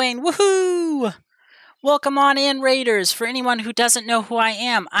snowing. Woohoo! Welcome on in, Raiders. For anyone who doesn't know who I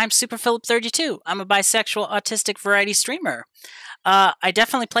am, I'm SuperPhilip32. I'm a bisexual autistic variety streamer. I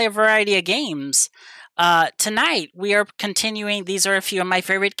definitely play a variety of games. Tonight, we are continuing, these are a few of my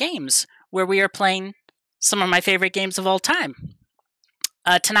favorite games, where we are playing some of my favorite games of all time.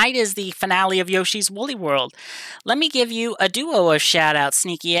 Tonight is the finale of Yoshi's Woolly World. Let me give you a duo of shout-outs,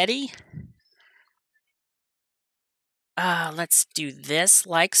 Sneaky Eddie. Let's do this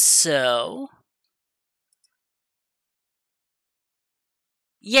like so.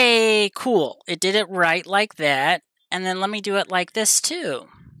 Yay, cool. It did it right like that. And then let me do it like this too.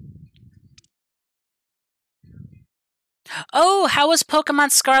 Oh, how was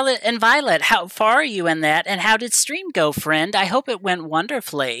Pokemon Scarlet and Violet? How far are you in that? And how did stream go, friend? I hope it went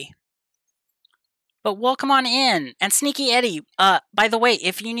wonderfully. But welcome on in. And Sneaky Eddie, by the way,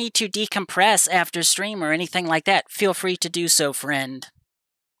 if you need to decompress after stream or anything like that, feel free to do so, friend.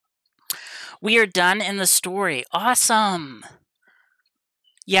 We are done in the story. Awesome.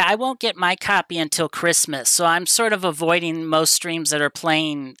 Yeah, I won't get my copy until Christmas, so I'm sort of avoiding most streams that are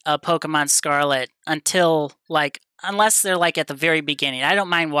playing Pokemon Scarlet until, like, unless they're, like, at the very beginning. I don't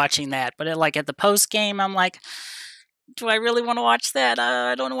mind watching that, but, like, at the post-game, I'm like, do I really want to watch that?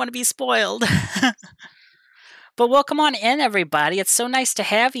 I don't want to be spoiled. But welcome on in, everybody. It's so nice to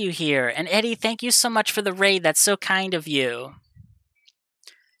have you here. And Eddie, thank you so much for the raid. That's so kind of you.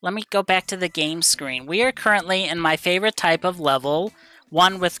 Let me go back to the game screen. We are currently in my favorite type of level,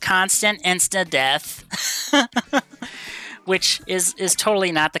 one with constant insta-death, which is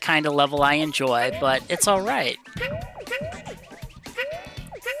totally not the kind of level I enjoy, but it's alright.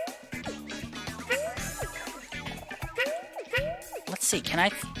 Let's see, can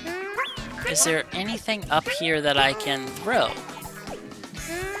I... Is there anything up here that I can throw?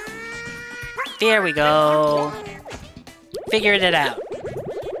 There we go. Figured it out.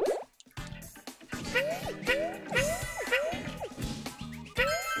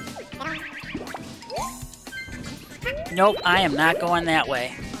 Nope, I am not going that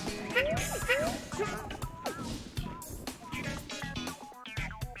way.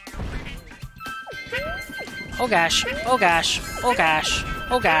 Oh gosh, oh gosh, oh gosh,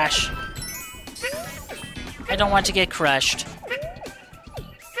 oh gosh. I don't want to get crushed.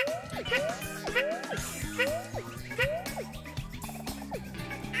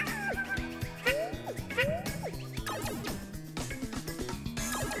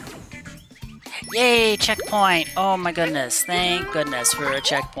 Yay, checkpoint! Oh my goodness, thank goodness for a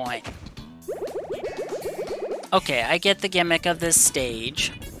checkpoint. Okay, I get the gimmick of this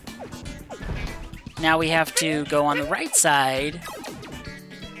stage. Now we have to go on the right side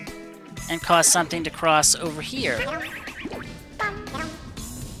and cause something to cross over here.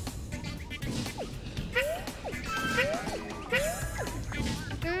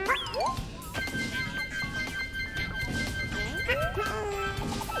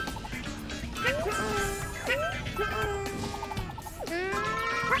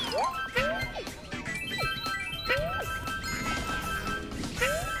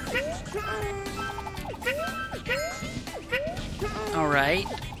 Alright.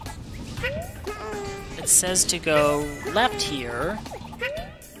 It says to go left here.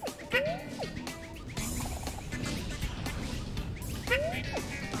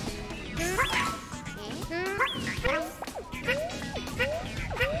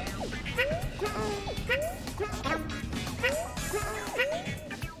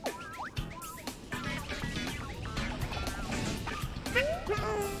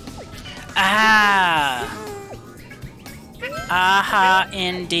 Ah! Aha,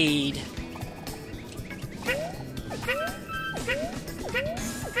 indeed.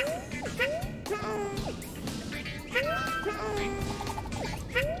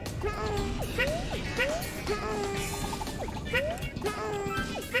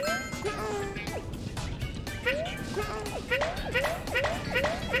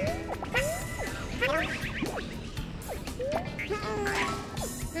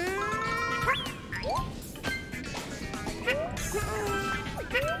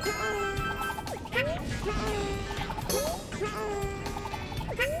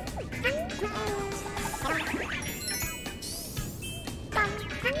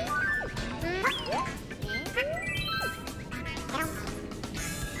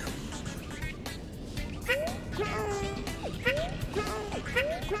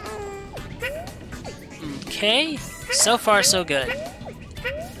 Okay, so far so good.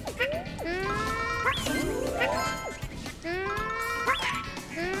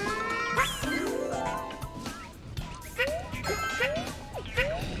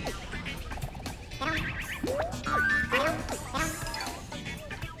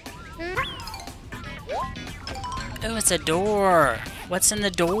 it's a door. What's in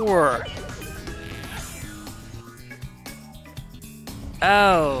the door?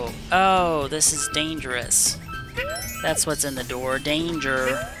 Oh, this is dangerous. That's what's in the door.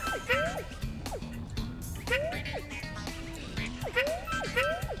 Danger.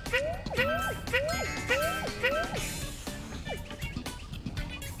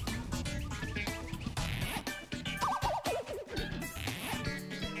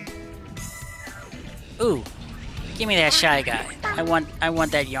 Ooh, give me that shy guy. I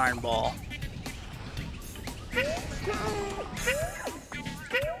want that yarn ball.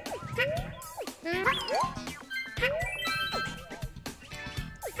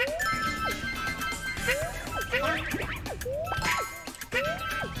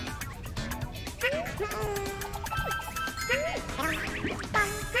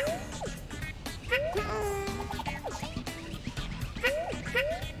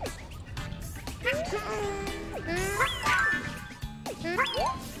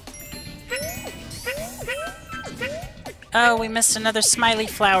 Oh, we missed another smiley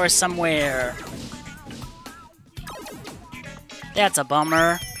flower somewhere. That's a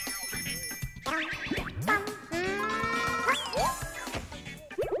bummer.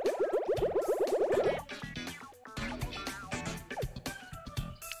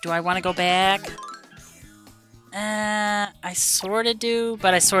 Do I want to go back? I sorta do,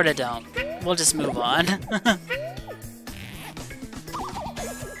 but I sorta don't. We'll just move on.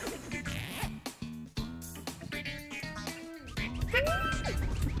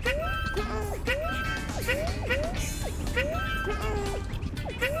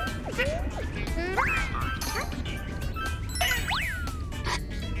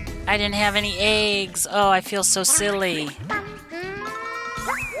 I didn't have any eggs. Oh, I feel so silly.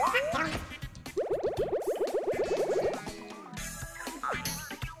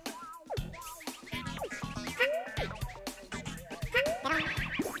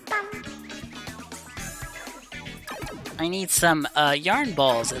 I need some yarn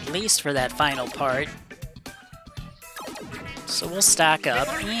balls, at least, for that final part. So we'll stock up,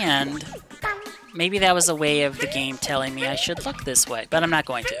 and maybe that was a way of the game telling me I should look this way, but I'm not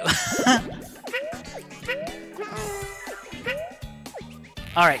going to.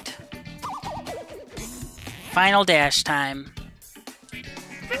 Alright. Final dash time.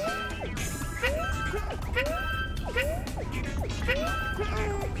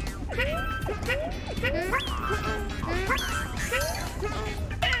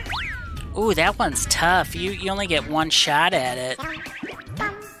 Ooh, that one's tough. You only get one shot at it.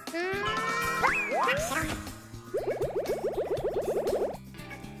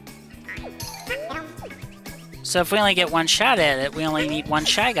 So if we only get one shot at it, we only need one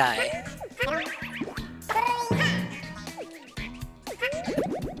shy guy.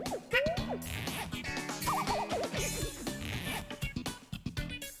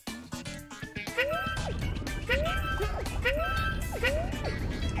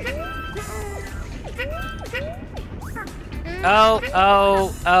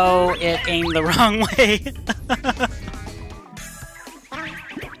 Oh, it aimed the wrong way.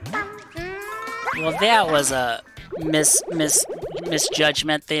 Well, that was a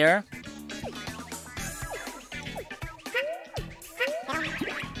misjudgment there.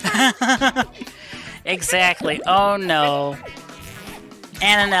 Exactly. Oh no.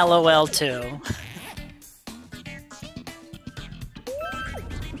 And an LOL too.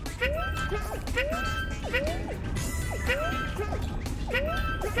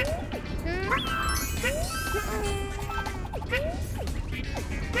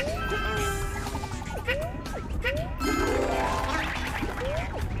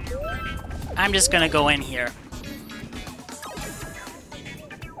 I'm just gonna go in here.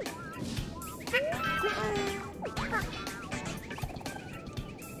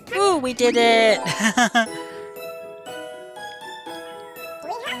 Ooh, we did it!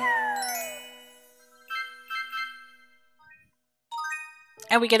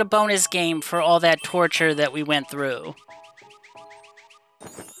 And we get a bonus game for all that torture that we went through.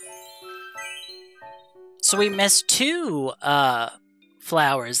 So we missed two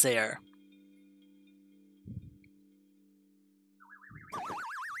flowers there.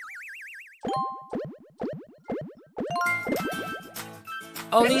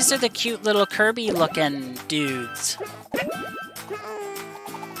 Oh, these are the cute little Kirby-looking dudes.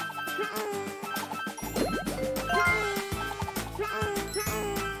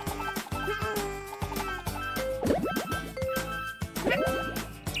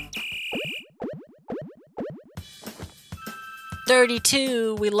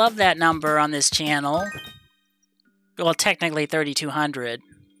 $32, we love that number on this channel. Well, technically 3,200.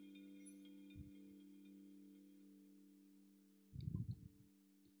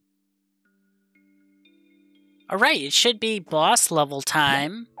 Alright, it should be boss level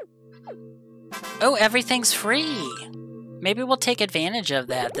time. Oh, everything's free! Maybe we'll take advantage of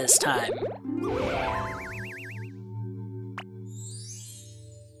that this time.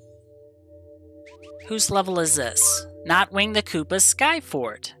 Whose level is this? Not Wing the Koopa's Sky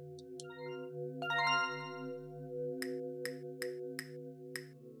Fort.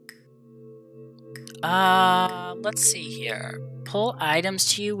 Let's see here. Pull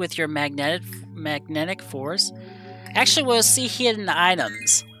items to you with your magnetic force. Actually, we'll see hidden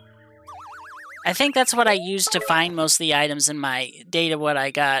items. I think that's what I used to find most of the items in my data, what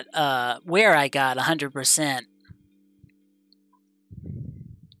I got, where I got 100%.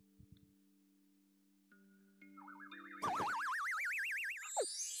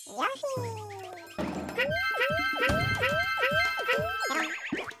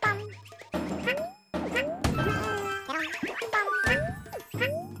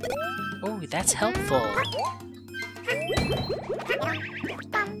 Oh, that's helpful.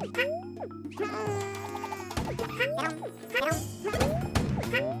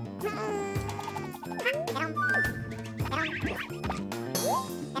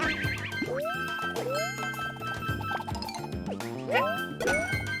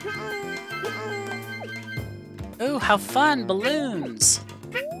 Ooh, how fun! Balloons!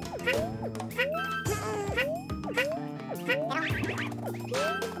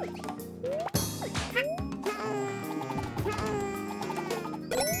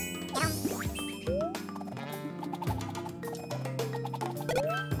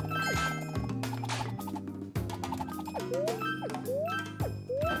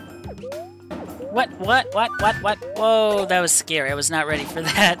 What? Whoa, that was scary. I was not ready for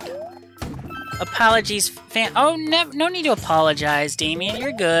that. Apologies, oh, no need to apologize, Damien.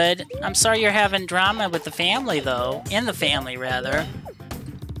 You're good. I'm sorry you're having drama with the family, though. In the family, rather.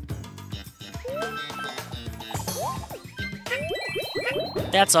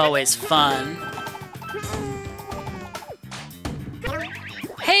 That's always fun.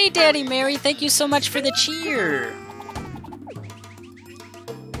 Hey, Daddy Mary, thank you so much for the cheer.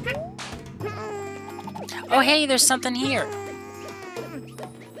 Oh, hey, there's something here.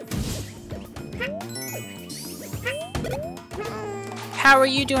 How are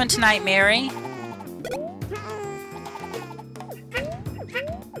you doing tonight, Mary?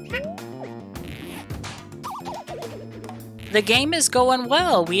 The game is going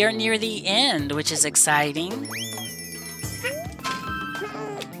well. We are near the end, which is exciting.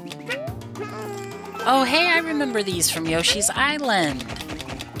 Oh, hey, I remember these from Yoshi's Island.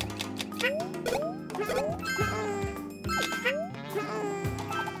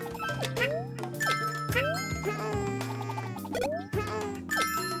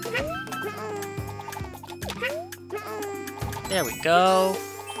 There we go.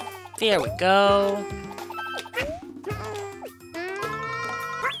 There we go.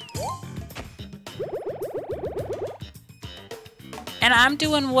 And I'm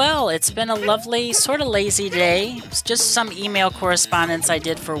doing well. It's been a lovely, sort of lazy day. It's just some email correspondence I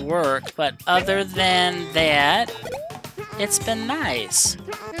did for work, but other than that, it's been nice.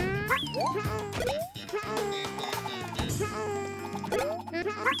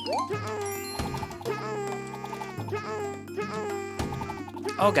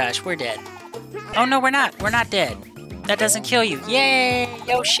 Oh gosh, we're dead. Oh no, we're not. We're not dead. That doesn't kill you. Yay,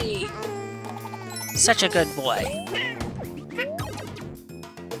 Yoshi! Such a good boy.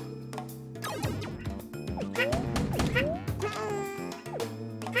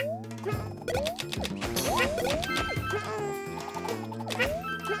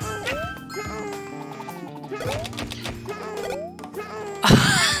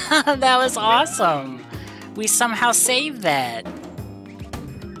 That was awesome. We somehow saved that.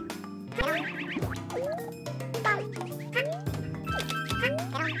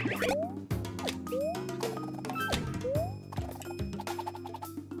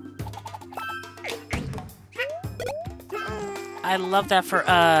 I love that for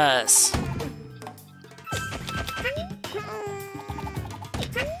us.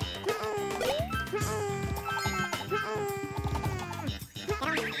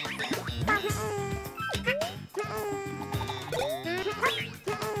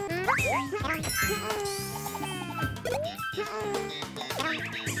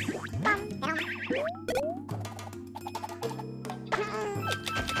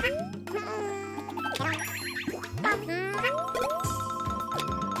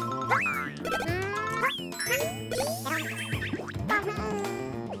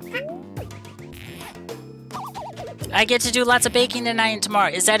 I get to do lots of baking tonight and tomorrow.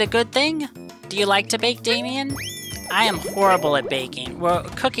 Is that a good thing? Do you like to bake, Damien? I am horrible at baking. Well,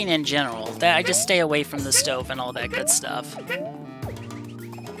 cooking in general. That I just stay away from the stove and all that good stuff.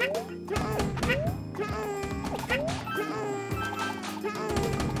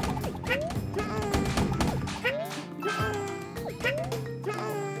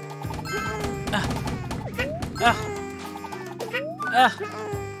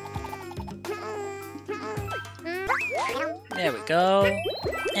 There we go.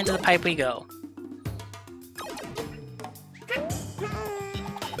 Into the pipe we go.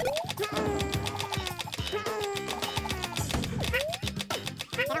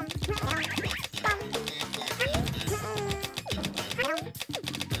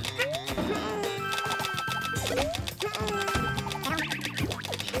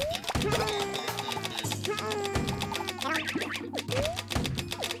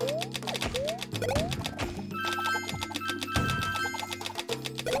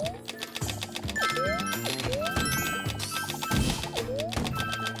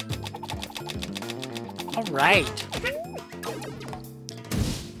 Right.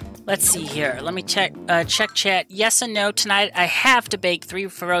 Let's see here. Let me check chat. Yes and no. Tonight I have to bake 3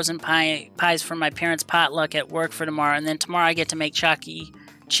 frozen pies for my parents' potluck at work for tomorrow, and then tomorrow I get to make chalky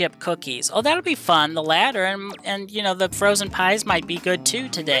chip cookies. Oh, that'll be fun. The latter, and you know, the frozen pies might be good too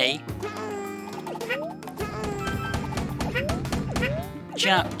today.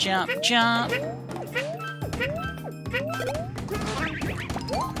 Jump, jump, jump.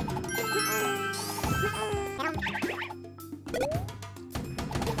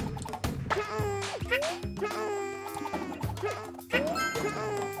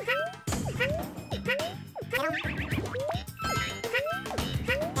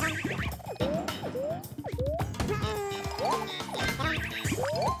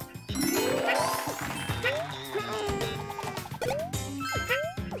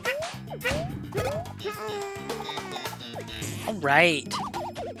 All right.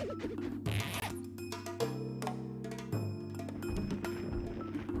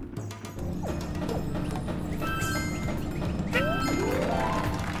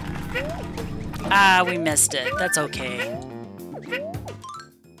 Ah, we missed it. That's okay.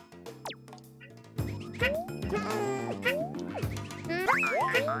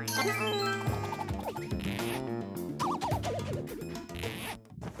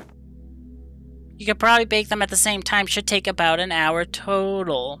 You could probably bake them at the same time. Should take about an hour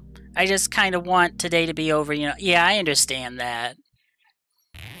total. I just kind of want today to be over, you know. Yeah, I understand that.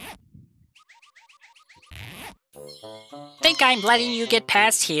 Think I'm letting you get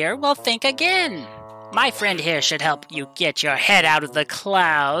past here? Well, think again. My friend here should help you get your head out of the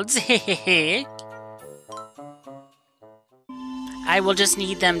clouds. I will just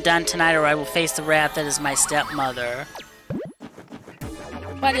need them done tonight or I will face the wrath that is my stepmother.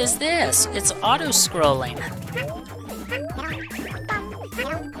 What is this? It's auto-scrolling.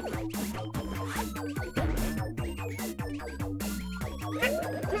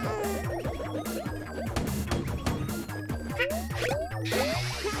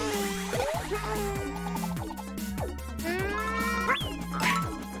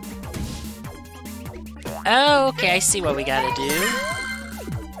 Oh, okay, I see what we gotta do.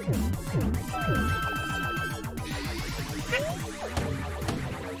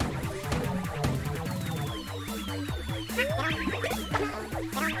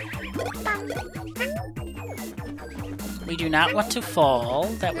 We do not want to fall.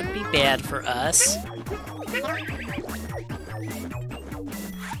 That would be bad for us.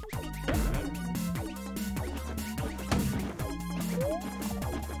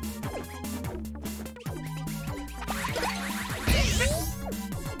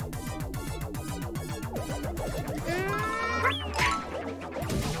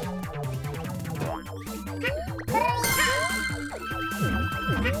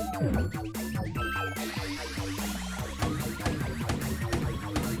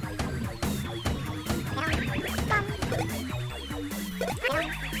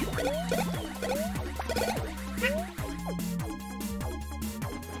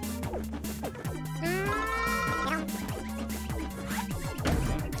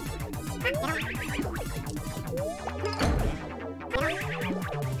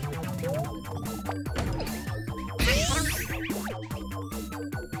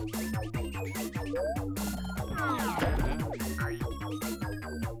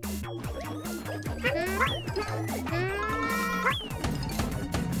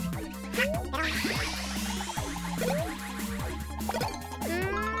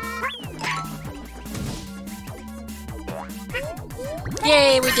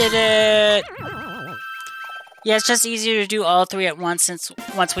 Yay, we did it! Yeah, it's just easier to do all 3 at once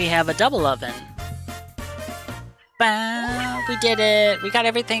once we have a double oven. Bow. We did it. We got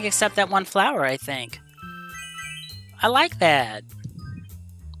everything except that one flower, I think. I like that.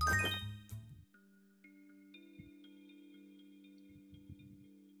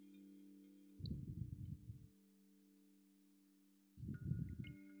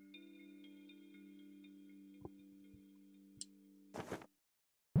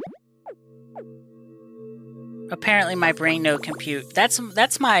 Apparently my brain no compute. That's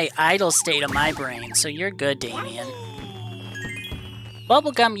my idle state of my brain, so you're good, Damien.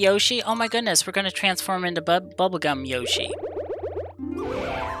 Bubblegum Yoshi. Oh my goodness, we're gonna transform into Bubblegum Yoshi.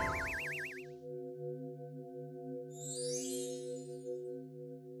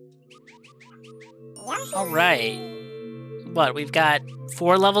 Alright. What, we've got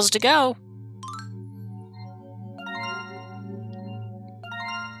 4 levels to go.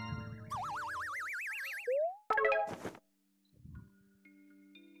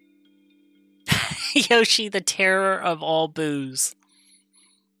 Yoshi, the terror of all boos.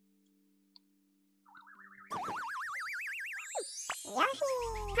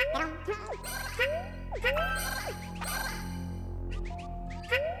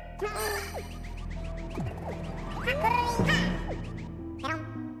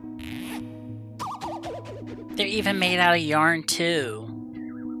 They're even made out of yarn, too.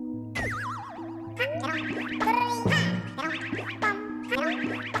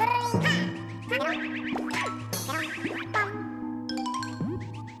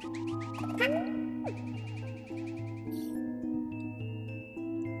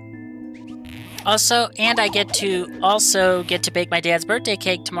 Also, and I get to bake my dad's birthday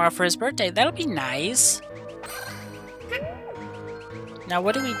cake tomorrow for his birthday. That'll be nice. Now,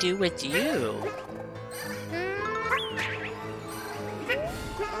 what do we do with you?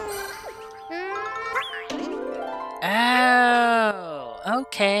 Oh,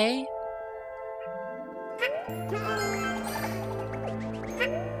 okay.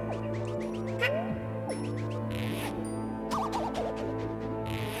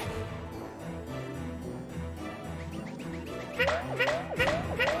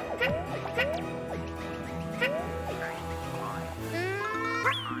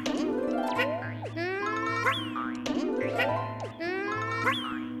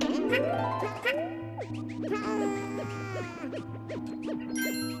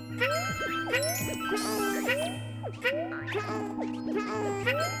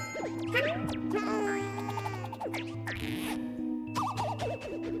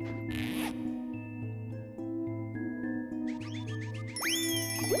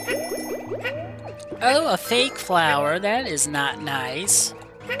 Oh, a fake flower. That is not nice.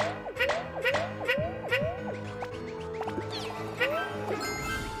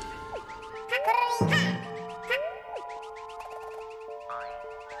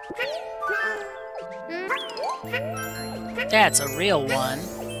 That's a real one.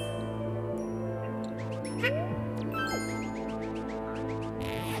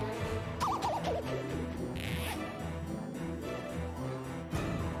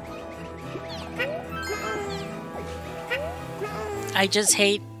 I just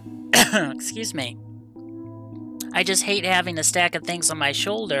hate, excuse me. I just hate having a stack of things on my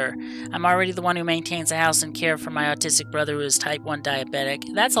shoulder. I'm already the one who maintains the house and care for my autistic brother who is type 1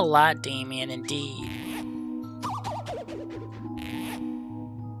 diabetic. That's a lot, Damien, indeed.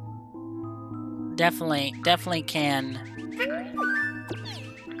 Definitely can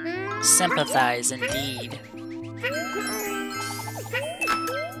sympathize, indeed.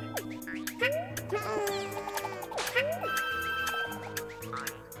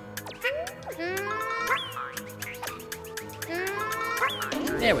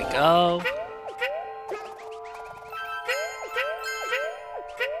 There we go.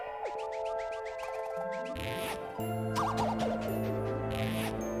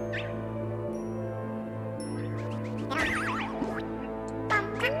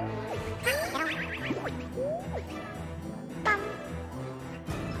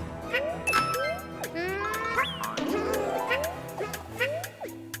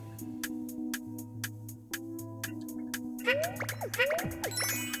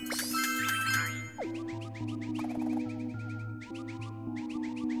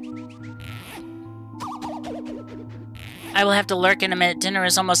 I will have to lurk in a minute. Dinner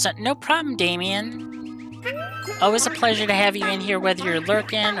is almost done. No problem, Damien. Always a pleasure to have you in here, whether you're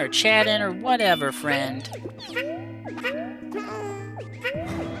lurking or chatting or whatever, friend.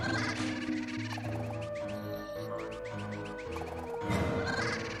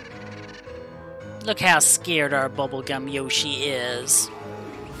 Look how scared our bubblegum Yoshi is.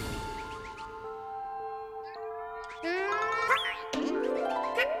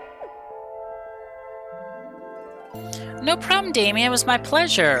 No problem, Damien. It was my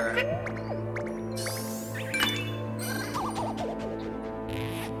pleasure.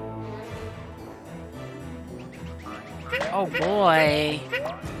 Oh boy.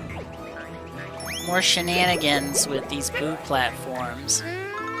 More shenanigans with these boo platforms.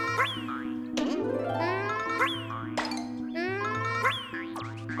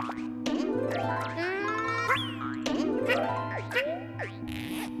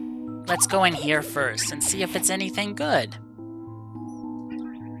 Let's go in here first and see if it's anything good.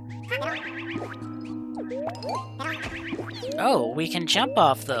 Oh, we can jump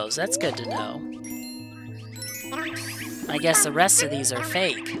off those. That's good to know. I guess the rest of these are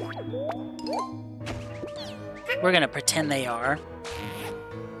fake. We're gonna pretend they are.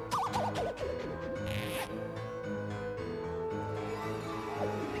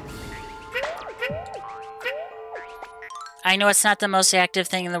 I know it's not the most active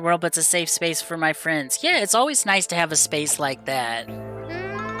thing in the world, but it's a safe space for my friends. Yeah, it's always nice to have a space like that.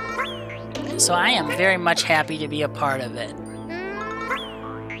 So I am very much happy to be a part of it.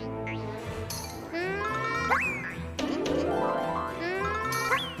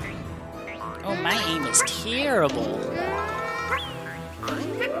 Oh, my aim is terrible.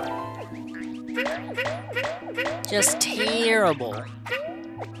 Just terrible.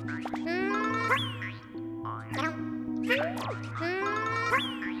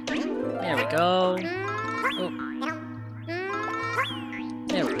 There we go. Oh.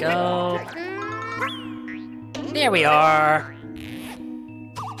 There we go. There we are.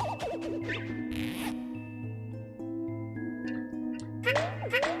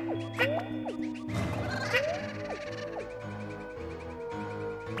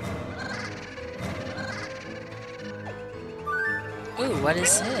 Ooh, what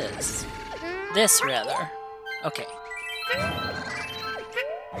is this? This, rather. Okay.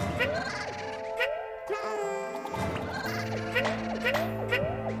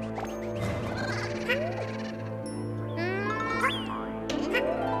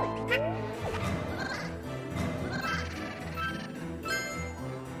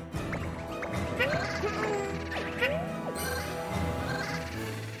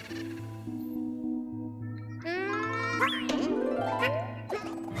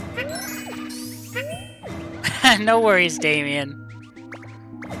 No worries, Damien.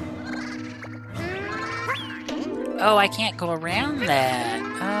 Oh, I can't go around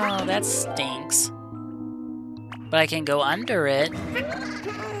that. Oh, that stinks. But I can go under it.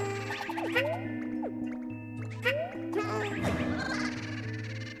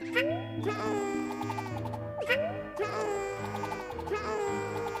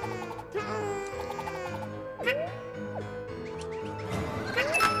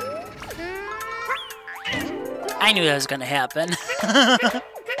 I knew that was gonna happen.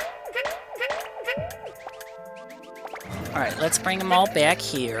 Alright, let's bring them all back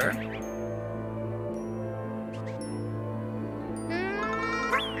here.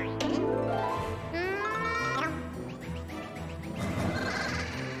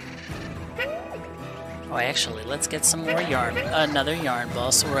 Oh, actually, let's get some more yarn, another yarn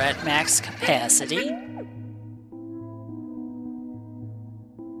ball, so we're at max capacity.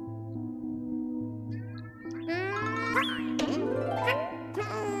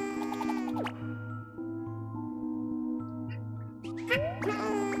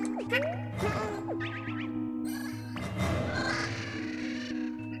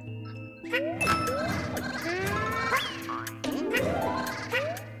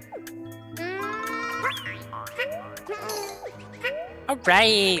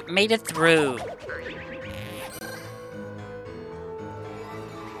 Alright, made it through.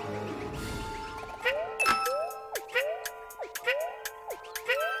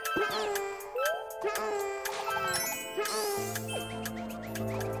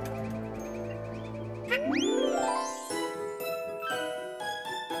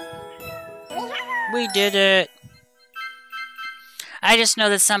 We did it! I just know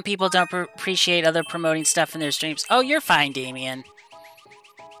that some people don't appreciate other promoting stuff in their streams. Oh, you're fine, Damien.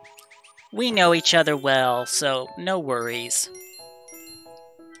 We know each other well, so no worries.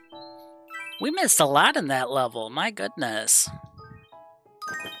 We missed a lot in that level, my goodness.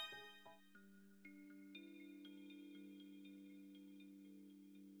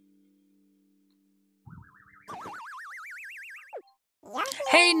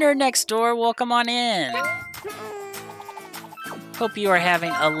 Hey, Nerd Next Door, welcome on in. Hope you are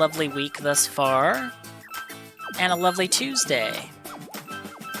having a lovely week thus far, and a lovely Tuesday.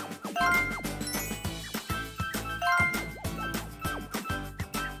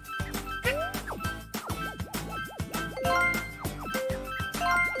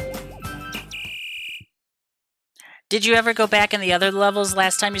 Did you ever go back in the other levels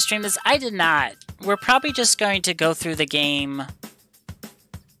last time you streamed this? I did not. We're probably just going to go through the game,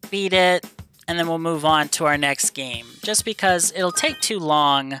 beat it, and then we'll move on to our next game. Just because it'll take too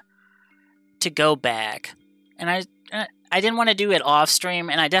long to go back. And I didn't want to do it off stream,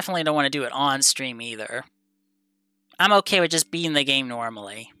 and I definitely don't want to do it on stream either. I'm okay with just beating the game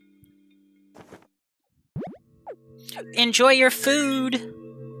normally. Enjoy your food!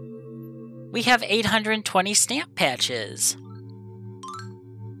 We have 820 stamp patches.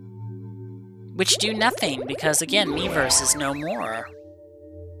 Which do nothing, because again, Miiverse is no more.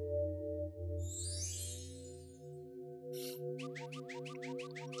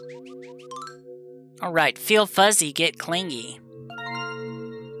 Alright, feel fuzzy, get clingy.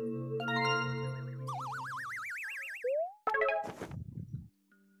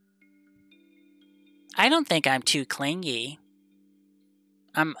 I don't think I'm too clingy.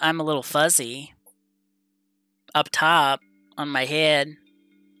 I'm a little fuzzy. Up top, on my head.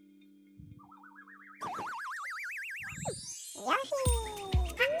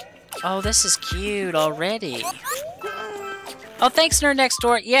 Oh, this is cute already. Oh, thanks, Nerd Next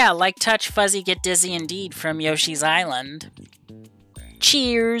Door. Yeah, like touch, fuzzy, get dizzy indeed from Yoshi's Island.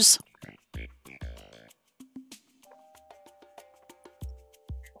 Cheers!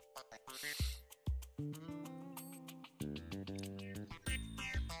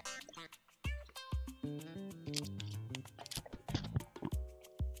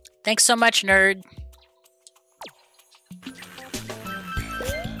 Thanks so much, nerd.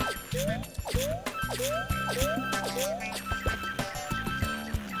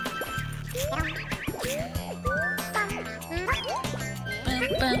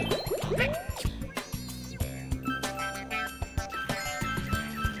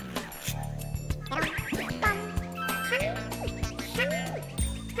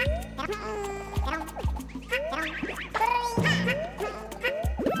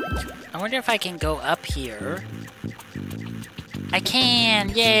 I wonder if I can go up here. I can!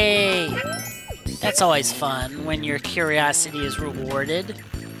 Yay! That's always fun when your curiosity is rewarded.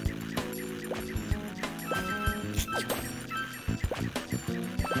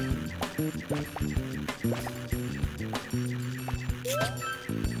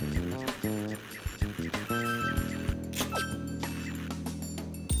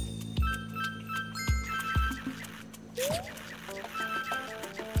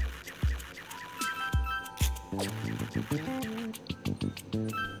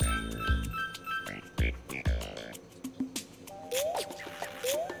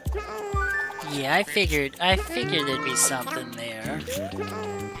 Yeah, I figured there'd be something there.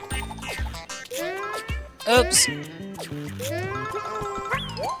 Oops.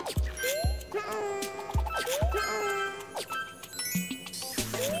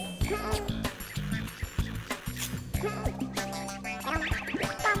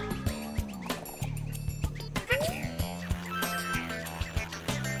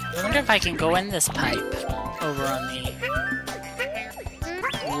 I wonder if I can go in this pipe over on the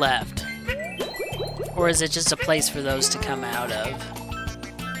left. Or is it just a place for those to come out of?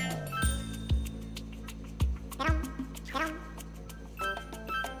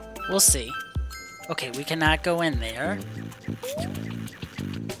 We'll see. Okay, we cannot go in there.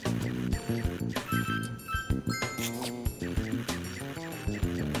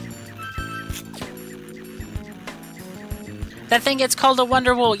 That thing gets called a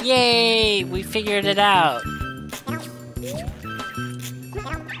Wonderwool! Yay! We figured it out.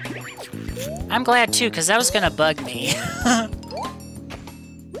 I'm glad too, because that was gonna bug me.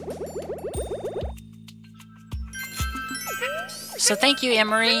 So thank you,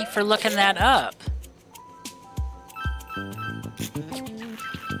 Emery, for looking that up.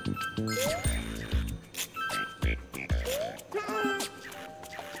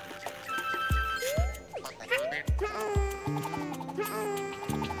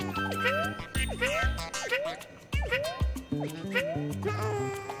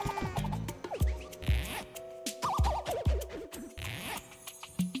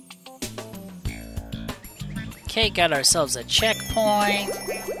 Okay, got ourselves a checkpoint.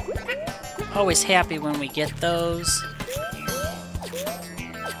 Always happy when we get those.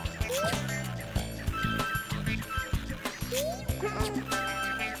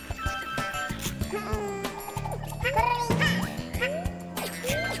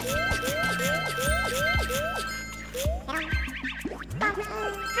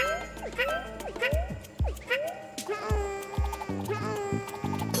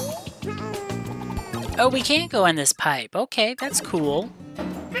 Oh, we can't go in this pipe. Okay, that's cool.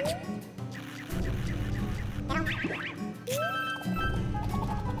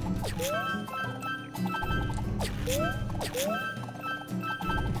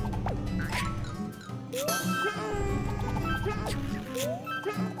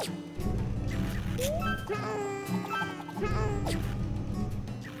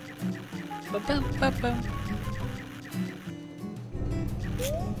 Ba-bum-ba-bum.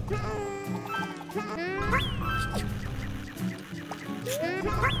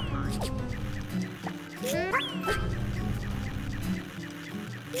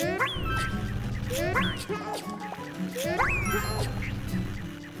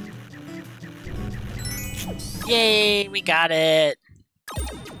 Yay, we got it.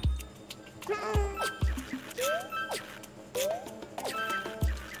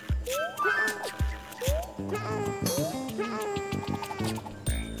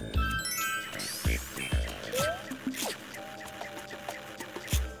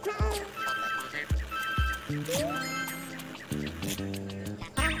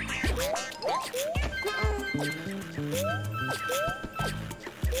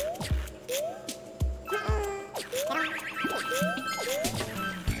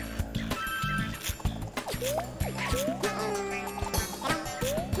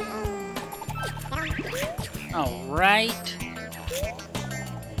 All right.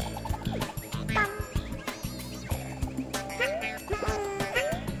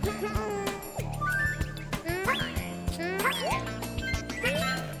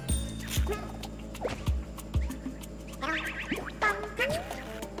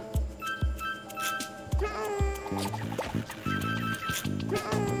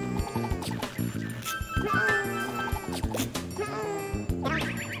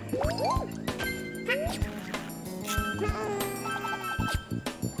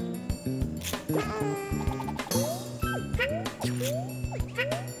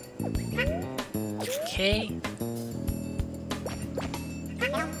 Okay.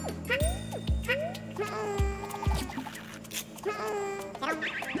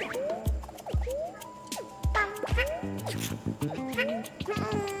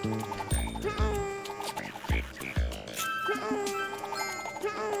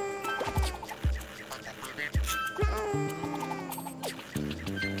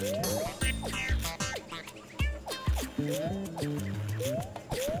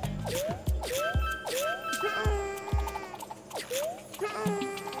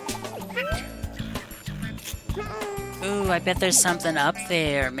 Ooh, I bet there's something up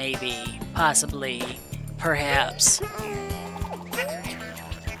there, maybe. Possibly. Perhaps.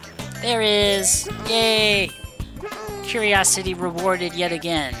 There is! Yay! Curiosity rewarded yet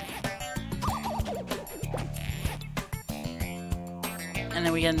again. And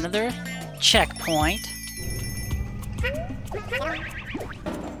then we get another checkpoint.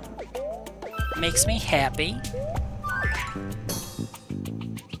 Makes me happy.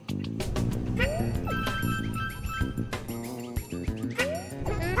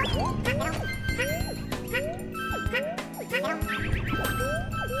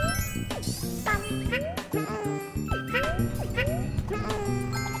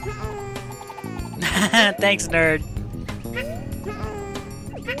 Thanks, nerd.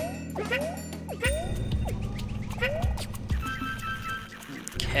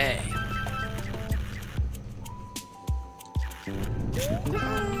 Okay.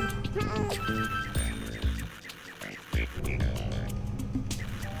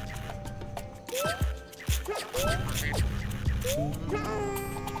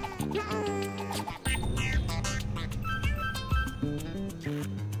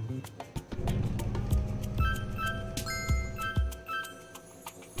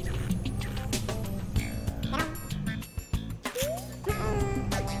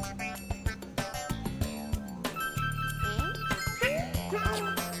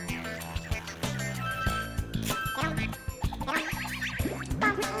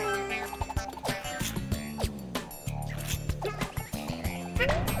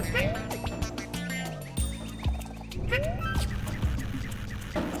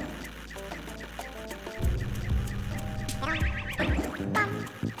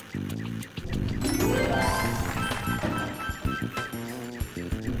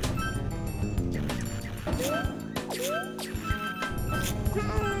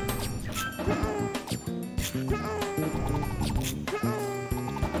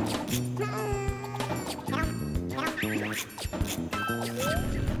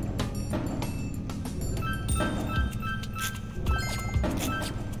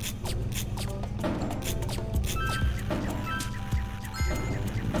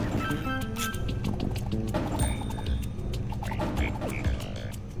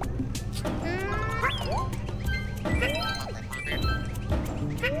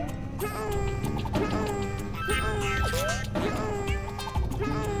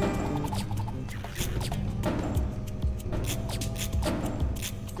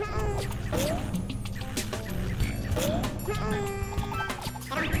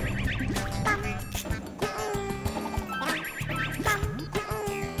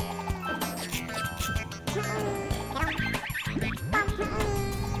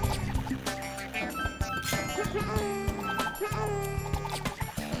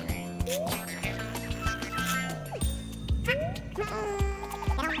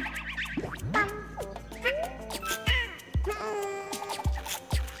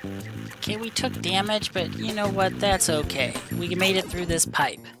 Okay, we took damage, but you know what? That's okay. We made it through this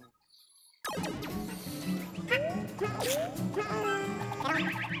pipe.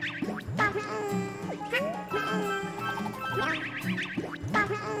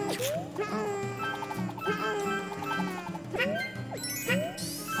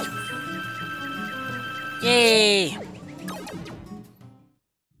 Yay!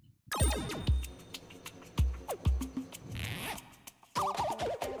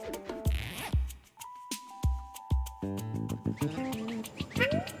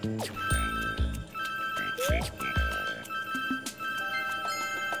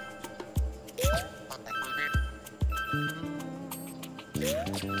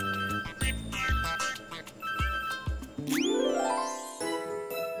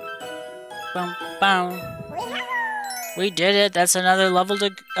 Boom, boom. We did it. That's another level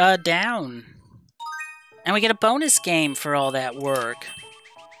to down. And we get a bonus game for all that work.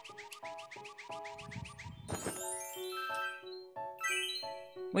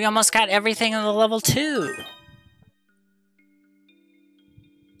 We almost got everything in the level 2.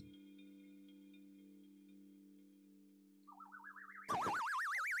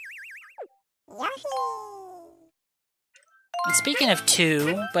 Yoshi! And speaking of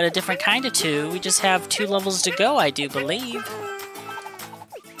 2, but a different kind of 2, we just have 2 levels to go, I do believe.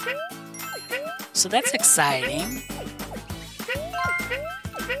 So that's exciting.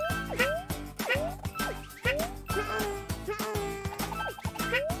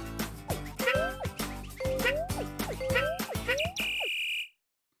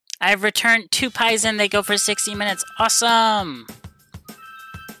 I've returned 2 pies and they go for 60 minutes. Awesome!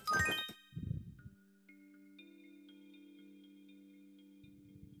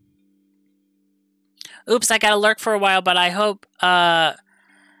 Oops, I gotta lurk for a while, but I hope the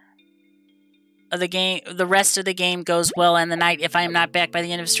rest of the game goes well and the night if I am not back by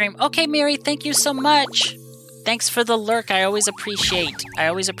the end of the stream. Okay, Mary, thank you so much. Thanks for the lurk. I always appreciate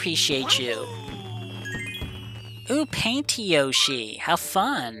you. Ooh, Painty Yoshi. How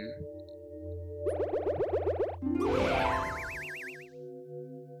fun.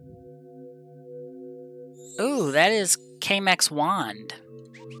 Ooh, that is K-Mech's wand.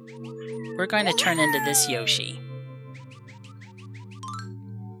 We're going to turn into this Yoshi.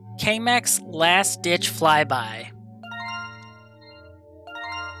 K-Mech's last ditch flyby.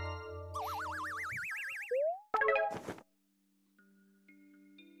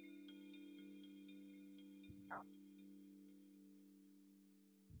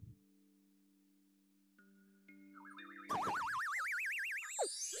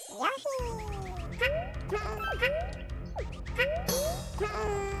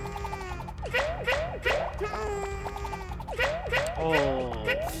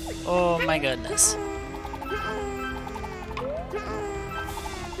 Oh my goodness.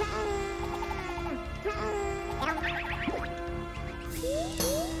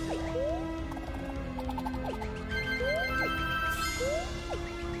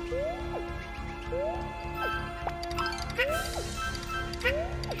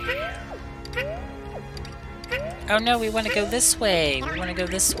 Oh no, we want to go this way. We want to go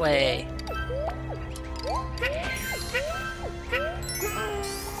this way.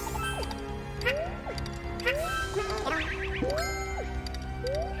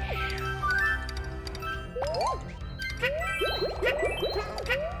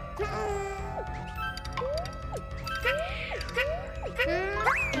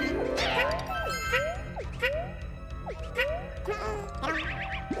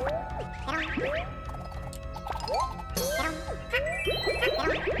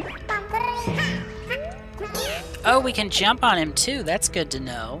 Oh, we can jump on him too. That's good to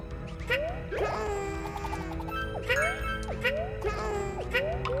know.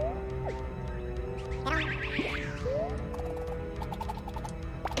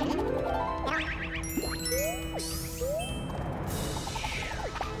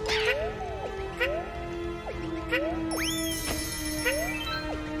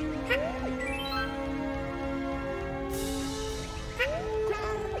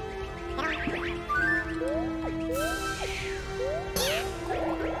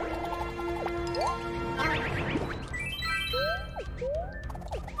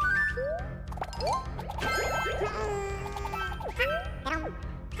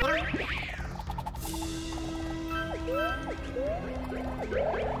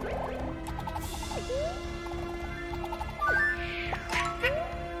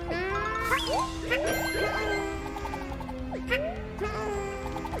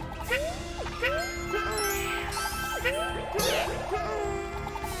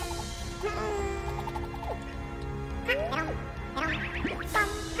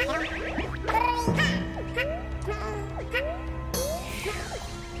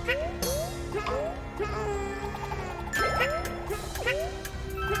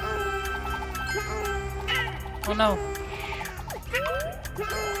 Oh no.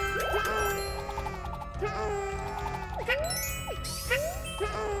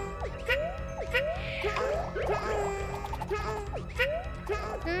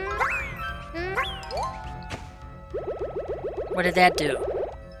 What did that do?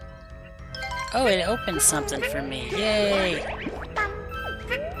 Oh, it opened something for me. Yay!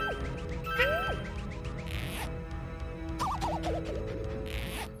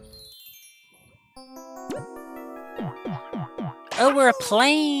 Oh, we're a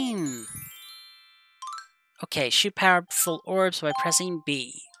plane! Okay, shoot powerful orbs by pressing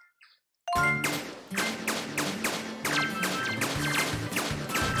B.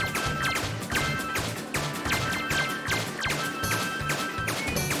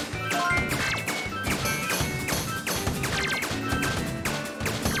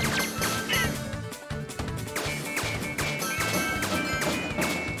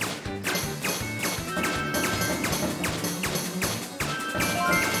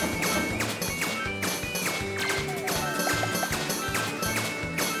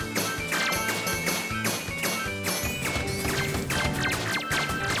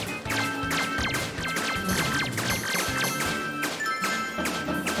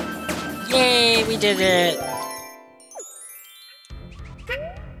 Yay, we did it!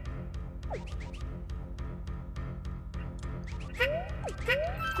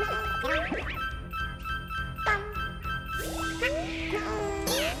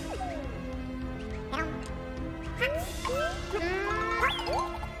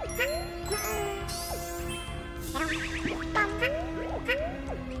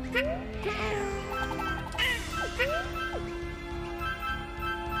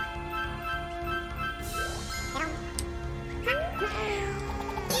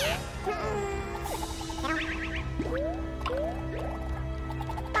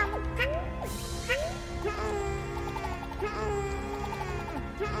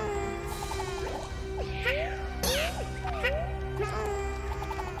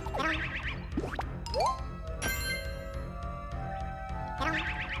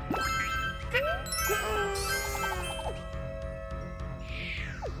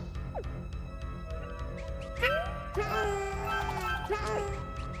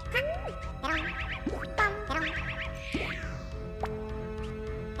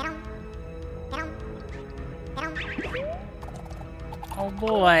 Oh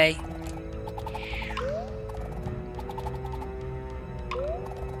boy.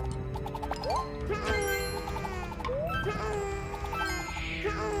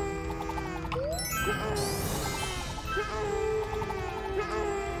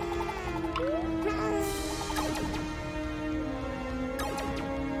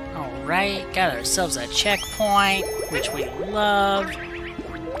 Alright, got ourselves a checkpoint, which we love.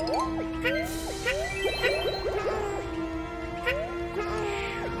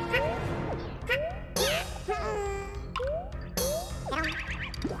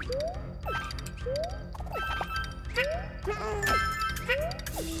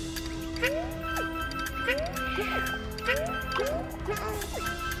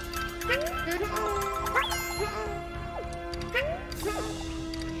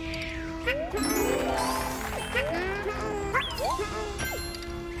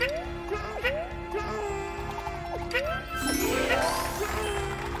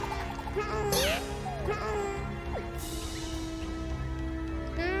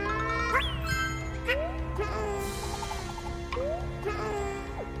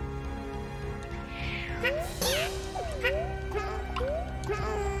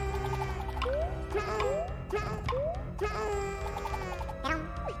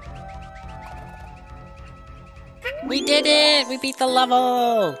 We did it! We beat the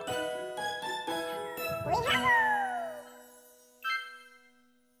level!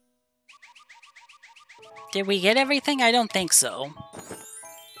 Did we get everything? I don't think so.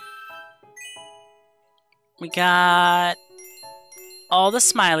 We got all the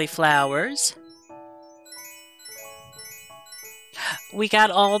smiley flowers. We got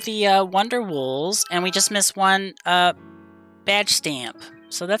all the Wonder Wools, and we just missed one badge stamp.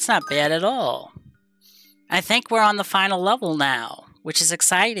 So that's not bad at all. I think we're on the final level now, which is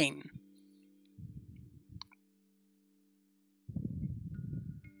exciting.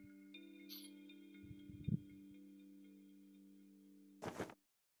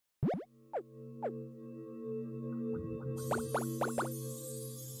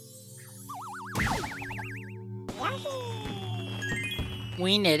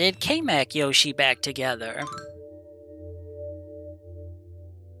 We knitted K-Mac Yoshi back together.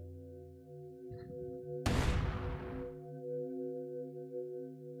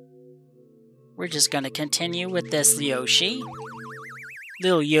 We're just gonna continue with this Yoshi.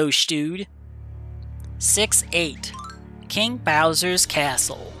 Little Yoshi dude. 6-8. King Bowser's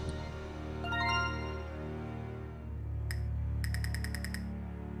Castle.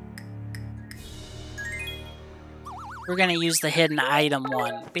 We're gonna use the hidden item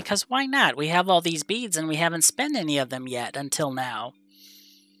one, because why not? We have all these beads and we haven't spent any of them yet until now.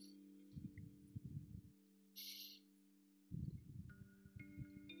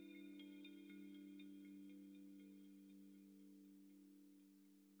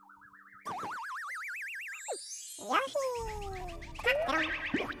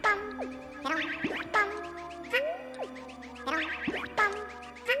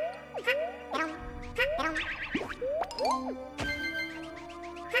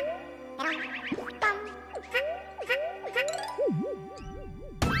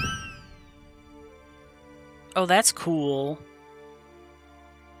 Oh, that's cool.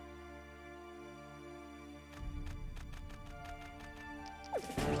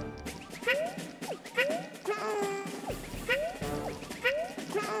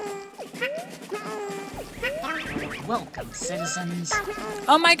 Welcome, citizens.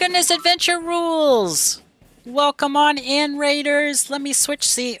 Oh my goodness, adventure rules! Welcome on in, Raiders! Let me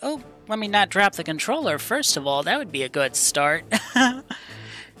switch the... Oh, let me not drop the controller, first of all. That would be a good start.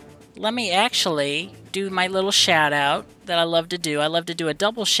 Let me actually do my little shout-out that I love to do. I love to do a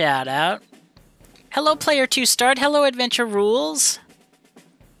double shout-out. Hello, Player 2 Start. Hello, Adventure Rules.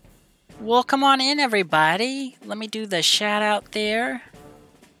 Welcome on in, everybody. Let me do the shout-out there.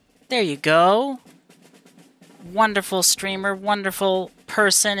 There you go. Wonderful streamer, wonderful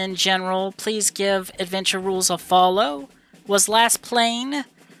person in general. Please give Adventure Rules a follow. Was last playing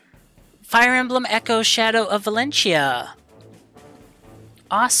Fire Emblem Echo Shadow of Valencia.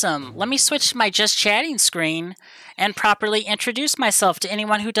 Awesome. Let me switch to my just chatting screen and properly introduce myself to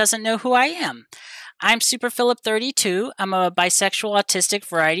anyone who doesn't know who I am. I'm SuperPhilip32. I'm a bisexual autistic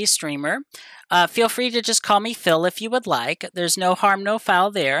variety streamer. Feel free to just call me Phil if you would like. There's no harm, no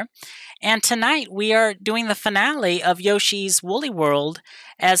foul there. And tonight we are doing the finale of Yoshi's Woolly World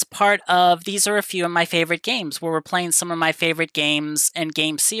as part of These Are a Few of My Favorite Games, where we're playing some of my favorite games and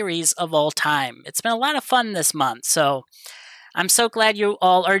game series of all time. It's been a lot of fun this month, so I'm so glad you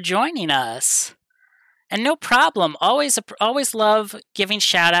all are joining us. And no problem. Always love giving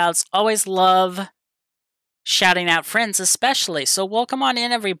shout-outs. Always love shouting out friends especially. So welcome on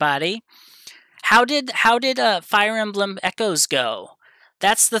in, everybody. How did Fire Emblem Echoes go?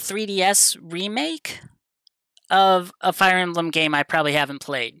 That's the 3DS remake of a Fire Emblem game I probably haven't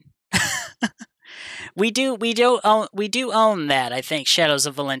played. we do own that, I think, Shadows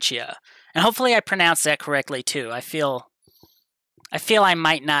of Valencia. And hopefully I pronounced that correctly too. I feel I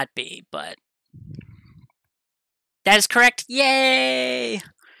might not be, but that is correct. Yay!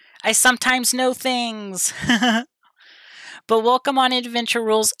 I sometimes know things. But welcome on Adventure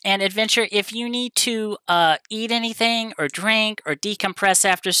Rules and Adventure. If you need to eat anything or drink or decompress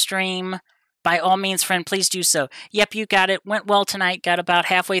after stream, by all means, friend, please do so. Yep, you got it. Went well tonight. Got about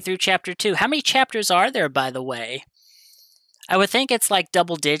halfway through Chapter 2. How many chapters are there, by the way? I would think it's like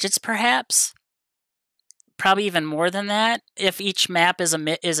double digits, perhaps. Probably even more than that, if each map is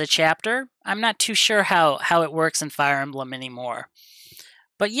a chapter. I'm not too sure how it works in Fire Emblem anymore.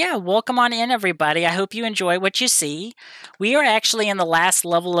 But yeah, welcome on in, everybody. I hope you enjoy what you see. We are actually in the last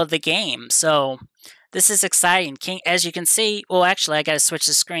level of the game, so this is exciting. As you can see, well, actually, I got to switch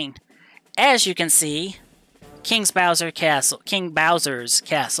the screen. As you can see, King Bowser's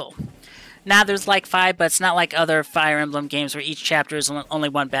Castle. Now there's like 5, but it's not like other Fire Emblem games where each chapter is only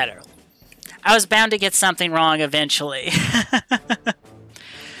one battle. I was bound to get something wrong eventually.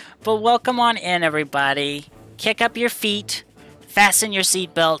 But welcome on in, everybody. Kick up your feet. Fasten your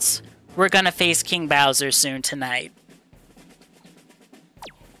seatbelts. We're gonna face King Bowser soon tonight.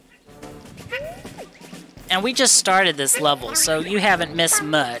 And we just started this level, so you haven't missed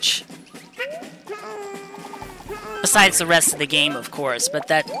much. Besides the rest of the game, of course, but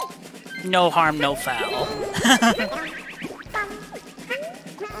that... no harm, no foul.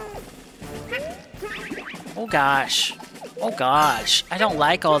 Oh gosh. Oh gosh. I don't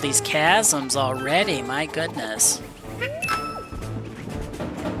like all these chasms already, my goodness.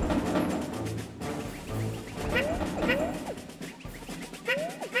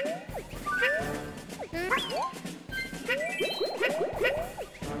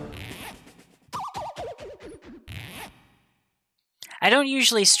 I don't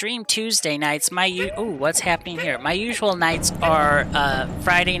usually stream Tuesday nights. What's happening here? My usual nights are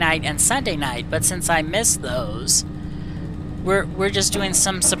Friday night and Sunday night, but since I missed those, we're just doing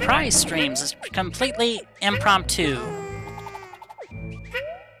some surprise streams. It's completely impromptu.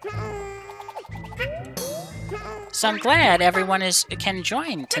 So I'm glad everyone can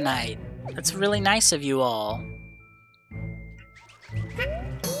join tonight. That's really nice of you all.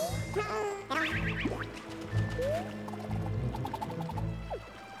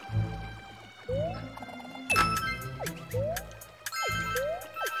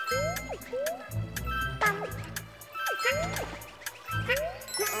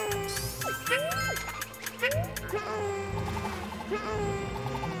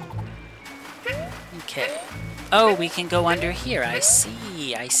 Okay. Oh, we can go under here. I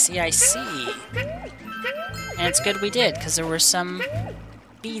see. And it's good we did, because there were some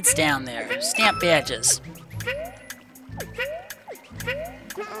beads down there. Stamp badges.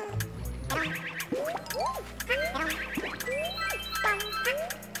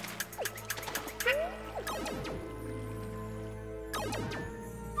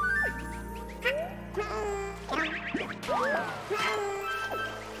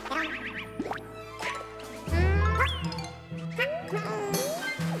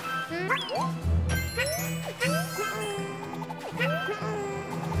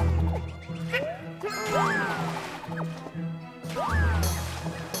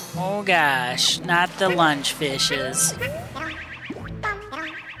 Oh gosh, not the lunge fishes.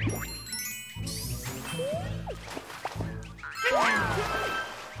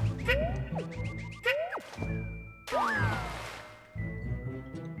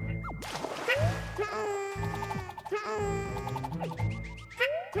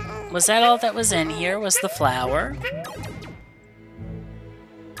 Was that all that was in here? Was the flower?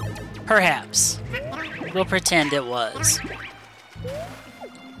 Perhaps. We'll pretend it was.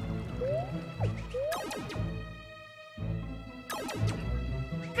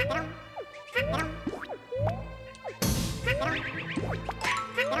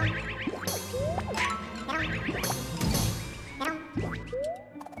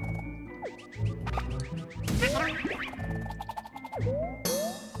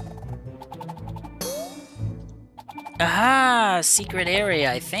 Aha! Secret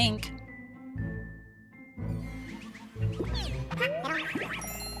area, I think.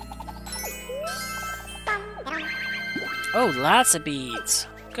 Oh, lots of beads.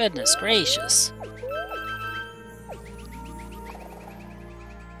 Goodness gracious.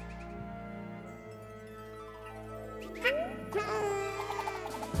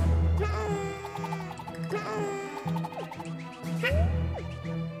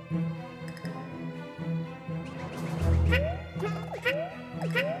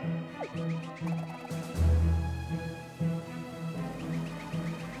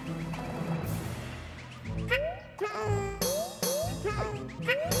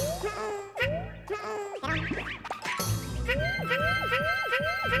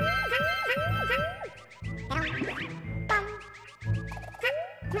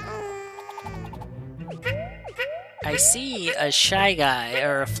 I see a shy guy,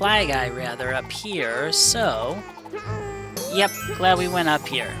 or a fly guy rather, up here, so... Yep, glad we went up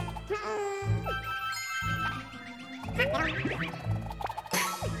here.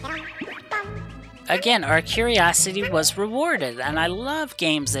 Again, our curiosity was rewarded, and I love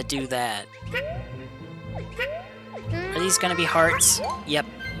games that do that. Are these gonna be hearts? Yep.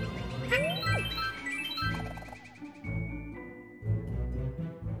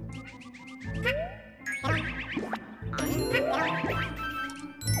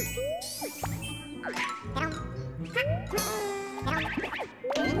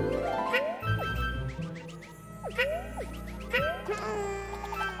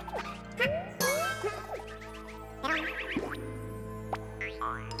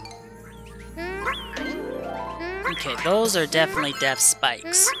 Okay, those are definitely death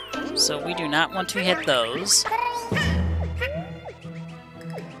spikes, so we do not want to hit those.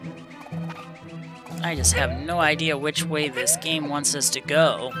 I just have no idea which way this game wants us to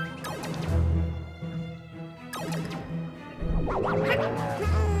go.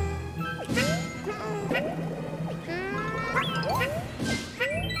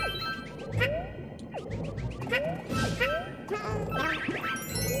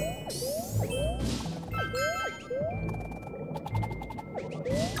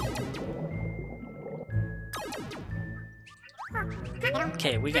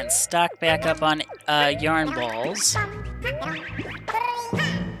 Okay, we can stock back up on yarn balls.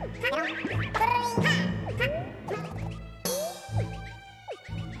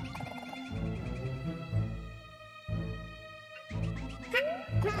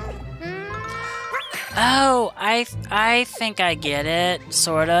 Oh, I think I get it.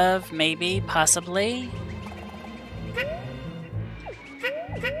 Sort of, maybe, possibly.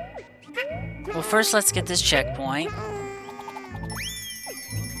 Well, first let's get this checkpoint.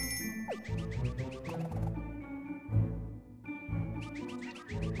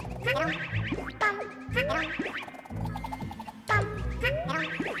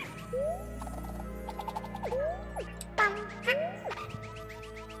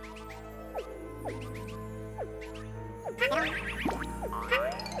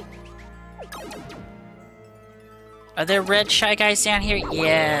 Are there red Shy Guys down here?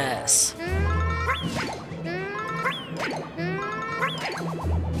 Yes.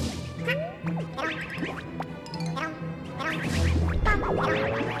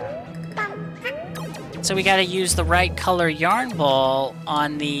 So we gotta use the right color yarn ball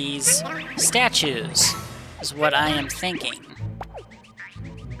on these statues, is what I am thinking.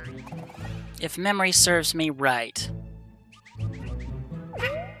 If memory serves me right.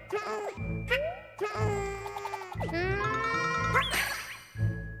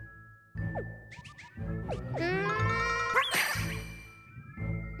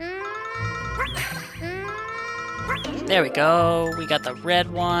 There we go. We got the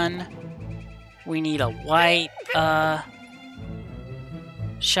red one. We need a white,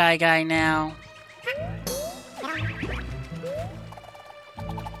 Shy Guy now.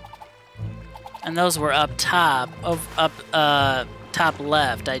 And those were up top, top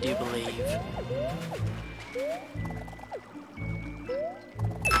left, I do believe.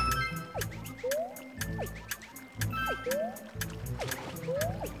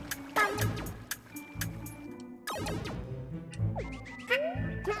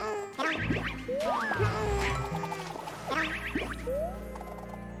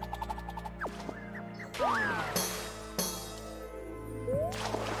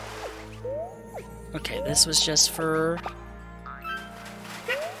 Okay, this was just for...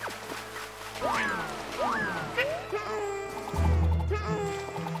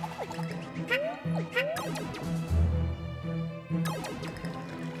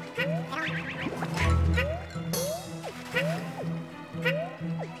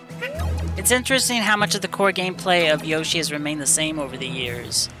 It's interesting how much of the core gameplay of Yoshi has remained the same over the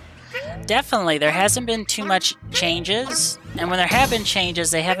years. Definitely, there hasn't been too much changes, and when there have been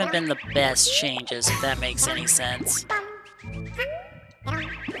changes, they haven't been the best changes, if that makes any sense.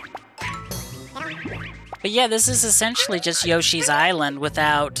 But yeah, this is essentially just Yoshi's Island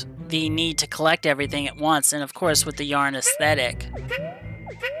without the need to collect everything at once, and of course with the yarn aesthetic.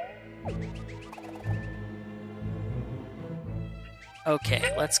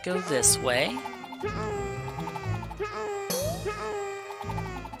 Okay, let's go this way.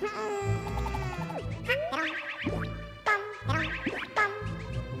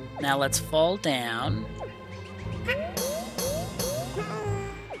 Now let's fall down.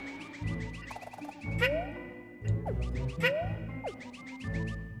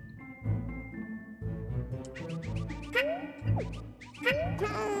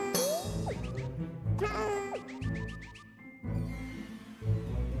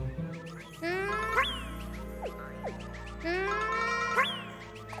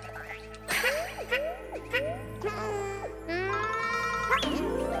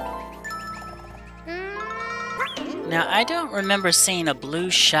 Now, I don't remember seeing a blue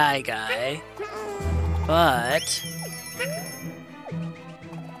Shy Guy, but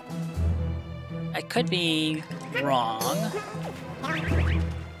I could be wrong.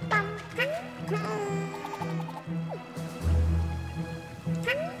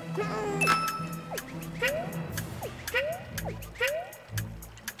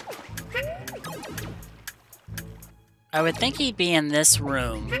 I would think he'd be in this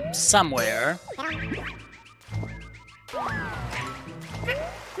room somewhere.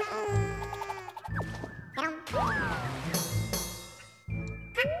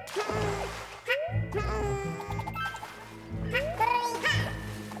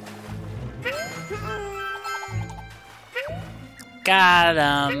 Got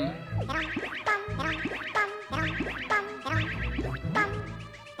him.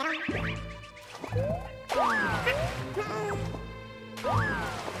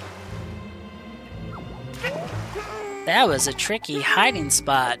 That was a tricky hiding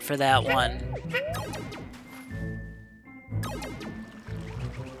spot for that one.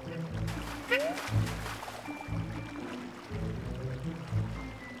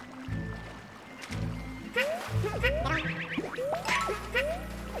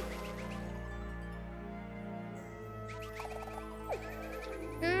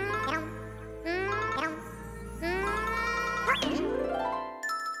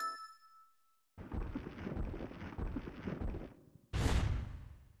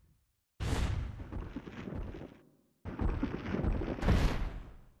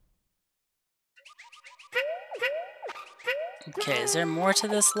 Okay, is there more to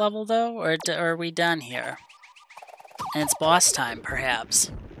this level, though? Or are we done here? And it's boss time,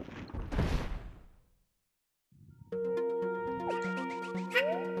 perhaps.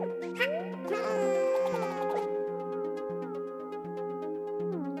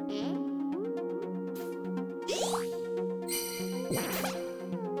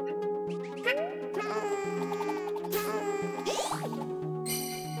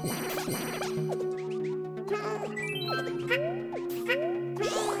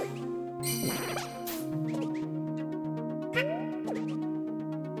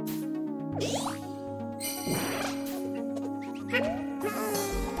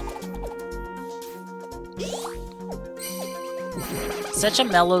 Such a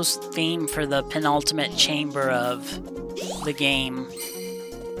mellow theme for the penultimate chamber of the game.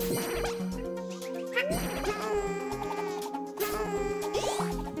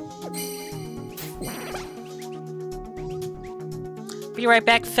 Be right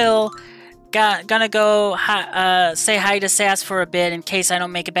back, Phil. Gonna go say hi to Sass for a bit in case I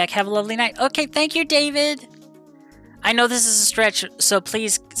don't make it back. Have a lovely night. Okay, thank you, David. I know this is a stretch, so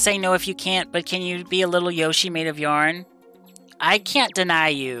please say no if you can't, but can you be a little Yoshi made of yarn? I can't deny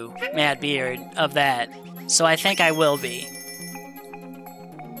you, Madbeard, of that, so I think I will be.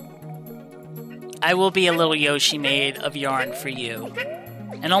 I will be a little Yoshi made of yarn for you.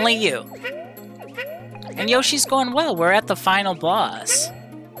 And only you. And Yoshi's going well. We're at the final boss.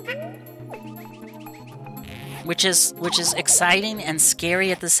 Which is exciting and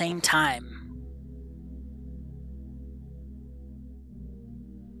scary at the same time.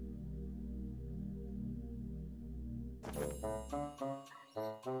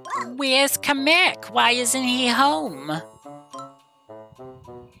 Where's Kamek? Why isn't he home?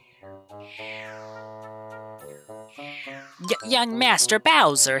 Young Master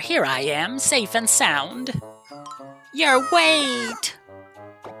Bowser, here I am, safe and sound. Wait!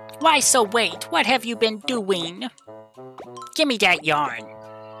 Why so wait? What have you been doing? Give me that yarn.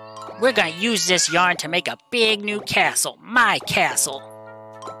 We're gonna use this yarn to make a big new castle. My castle.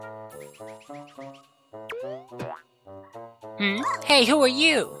 Hey, who are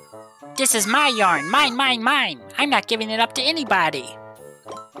you? This is my yarn. Mine, mine, mine. I'm not giving it up to anybody.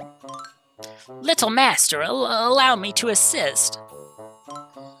 Little Master, allow me to assist.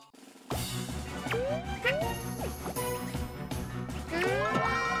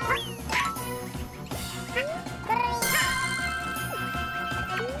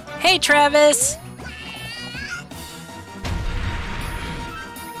 Hey, Travis!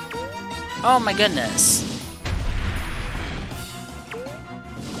 Oh my goodness.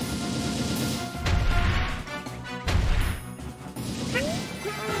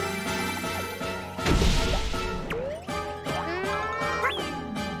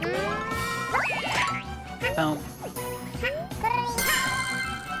 Boom.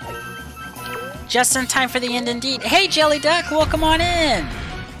 Just in time for the end indeed. Hey, Jelly Duck, welcome on in!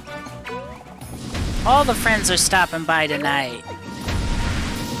 All the friends are stopping by tonight.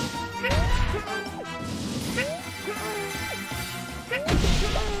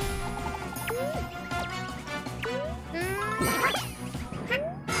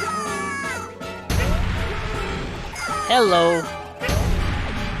 Hello.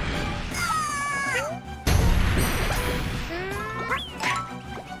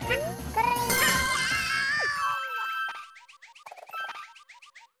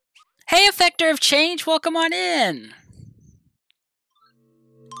 Hey, Effector of Change, welcome on in.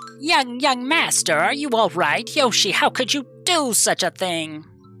 Young Master, are you all right? Yoshi, how could you do such a thing?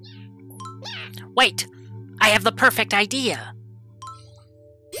 Wait, I have the perfect idea.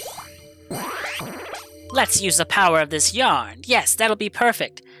 Let's use the power of this yarn. Yes, that'll be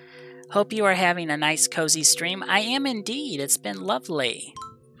perfect. Hope you are having a nice, cozy stream. I am indeed. It's been lovely.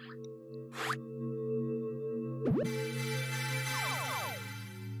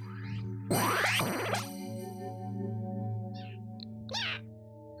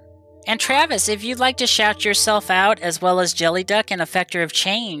 And Travis, if you'd like to shout yourself out as well as Jelly Duck and Effector of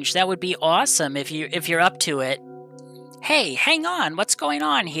Change, that would be awesome if you're up to it. Hey, hang on, what's going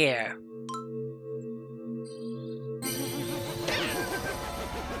on here?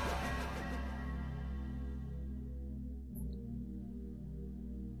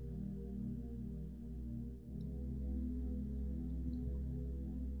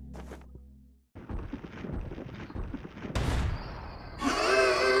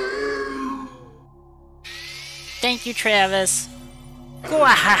 Thank you, Travis.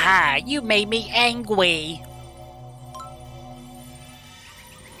 Gwahaha, you made me angry.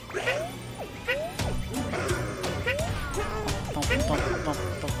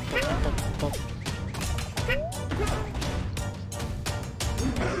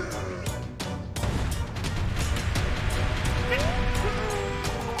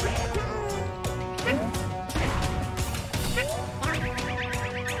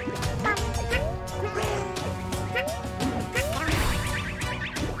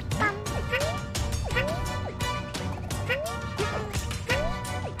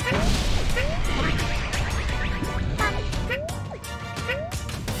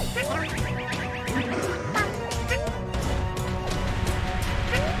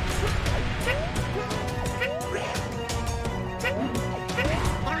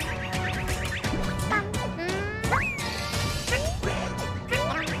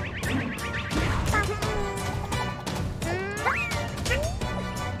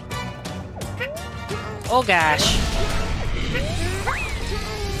 Oh gosh.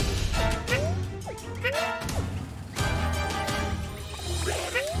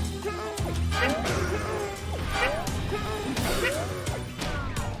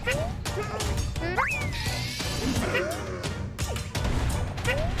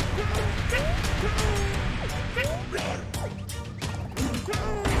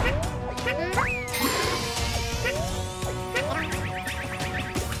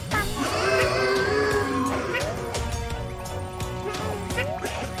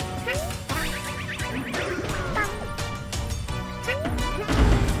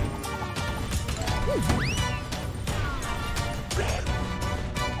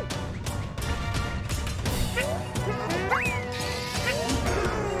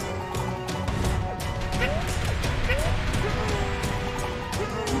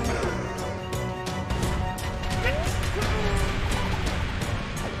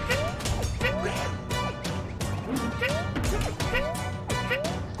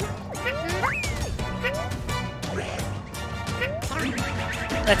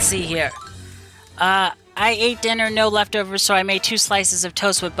 Let's see here. I ate dinner, no leftovers, so I made 2 slices of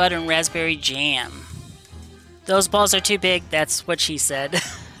toast with butter and raspberry jam. Those balls are too big, that's what she said.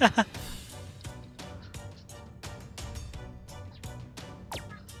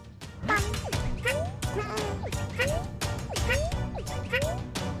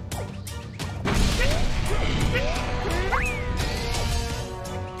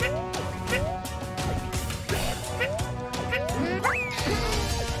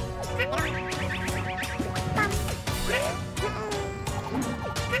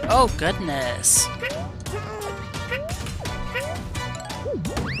 Oh, goodness.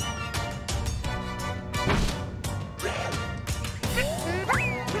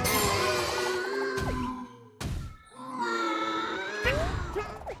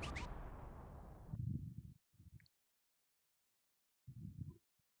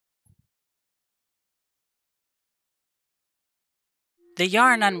 The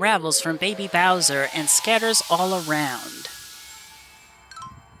yarn unravels from Baby Bowser and scatters all around.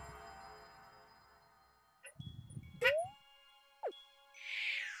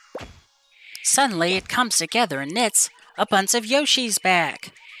 Suddenly, it comes together and knits a bunch of Yoshi's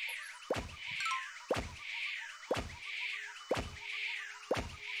back.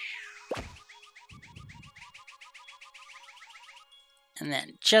 And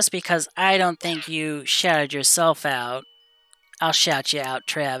then, just because I don't think you shouted yourself out, I'll shout you out,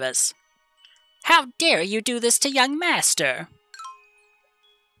 Travis. How dare you do this to young master?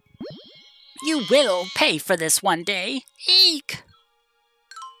 You will pay for this one day. Eek!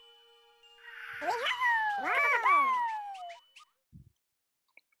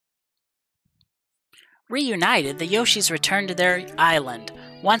 Reunited, the Yoshis return to their island,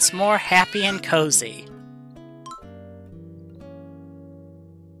 once more happy and cozy.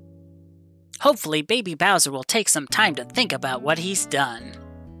 Hopefully, Baby Bowser will take some time to think about what he's done.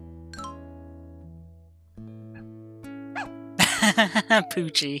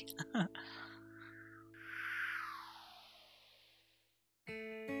 Poochie.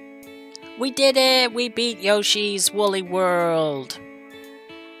 We did it! We beat Yoshi's Woolly World!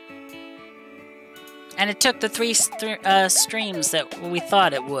 And it took the 3 streams that we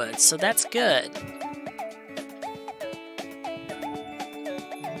thought it would, so that's good.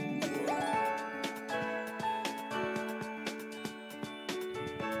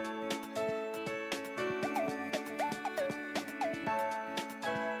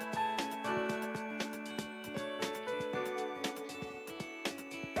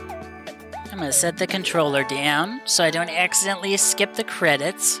 I'm going to set the controller down so I don't accidentally skip the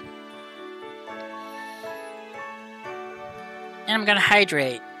credits. And I'm going to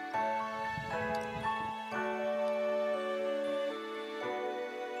hydrate.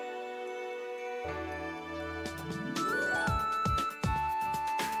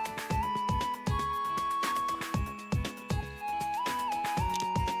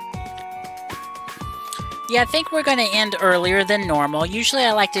 Yeah, I think we're going to end earlier than normal. Usually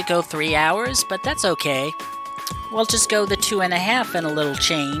I like to go 3 hours, but that's okay. We'll just go the 2.5 and a little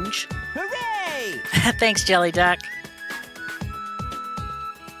change. Hooray! Thanks, Jelly Duck.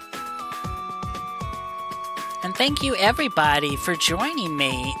 And thank you, everybody, for joining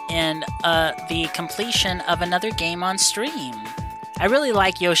me in the completion of another game on stream. I really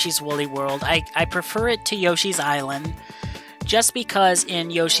like Yoshi's Woolly World. I prefer it to Yoshi's Island. Just because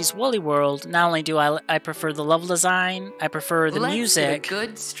in Yoshi's Woolly World, not only do I prefer the level design, I prefer the music. Let's get a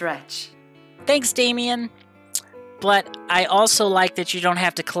good stretch. Thanks, Damien. But I also like that you don't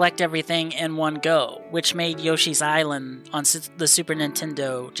have to collect everything in one go, which made Yoshi's Island on the Super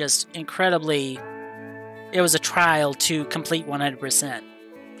Nintendo just incredibly It was a trial to complete 100%.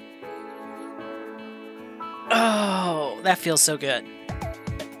 Oh, that feels so good.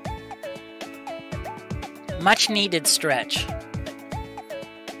 Much needed stretch.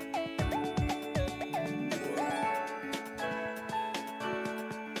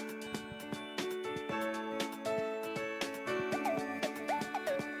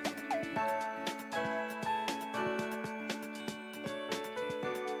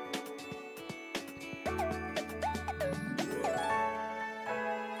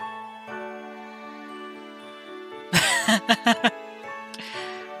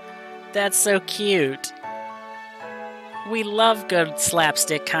 That's so cute. We love good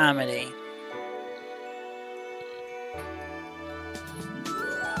slapstick comedy.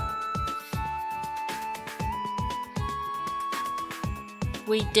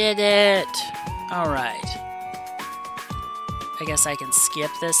 We did it! Alright. I guess I can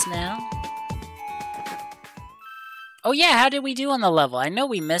skip this now. Oh yeah, how did we do on the level? I know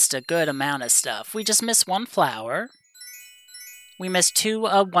we missed a good amount of stuff. We just missed 1 flower. We missed 2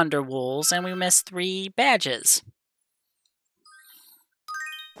 Wonder Wools, and we missed 3 badges.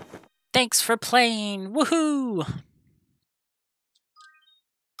 Thanks for playing! Woohoo!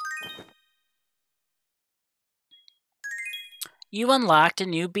 You unlocked a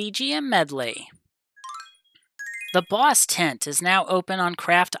new BGM medley. The boss tent is now open on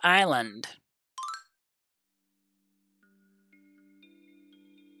Craft Island.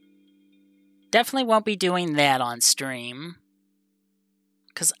 Definitely won't be doing that on stream,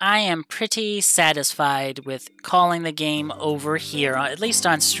 because I am pretty satisfied with calling the game over here, at least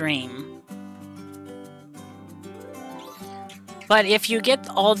on stream. But if you get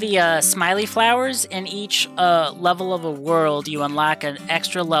all the smiley flowers in each level of a world, you unlock an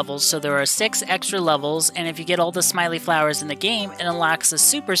extra level. So there are 6 extra levels, and if you get all the smiley flowers in the game, it unlocks a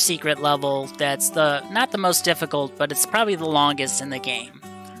super secret level that's not the most difficult, but it's probably the longest in the game.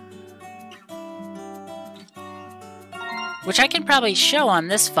 Which I can probably show on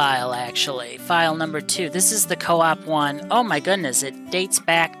this file, actually. File number 2. This is the co-op one. Oh my goodness, it dates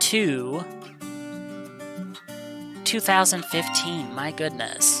back to 2015. My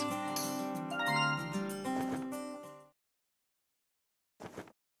goodness.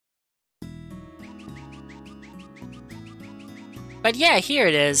 But yeah, here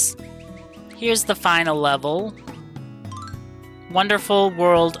it is. Here's the final level. Wonderful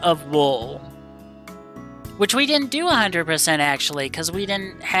World of Wool. Which we didn't do 100% actually, because we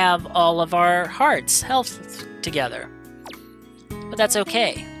didn't have all of our health together. But that's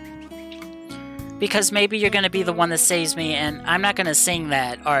okay. Because maybe you're going to be the one that saves me, and I'm not going to sing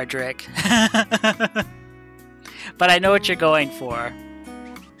that, Ardrick. But I know what you're going for.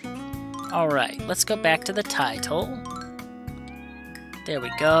 Alright, let's go back to the title. There we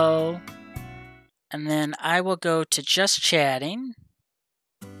go. And then I will go to just chatting.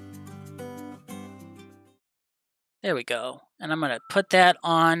 There we go. And I'm going to put that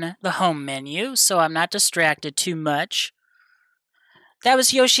on the home menu so I'm not distracted too much. That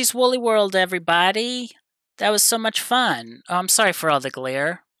was Yoshi's Woolly World, everybody. That was so much fun. Oh, I'm sorry for all the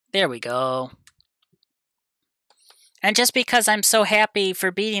glare. There we go. And just because I'm so happy for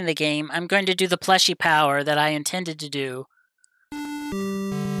beating the game, I'm going to do the plushie power that I intended to do.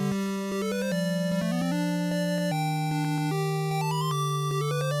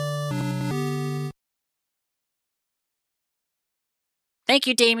 Thank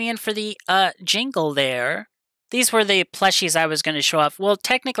you, Damien, for the jingle there. These were the plushies I was going to show off. Well,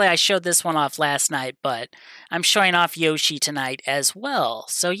 technically I showed this one off last night, but I'm showing off Yoshi tonight as well.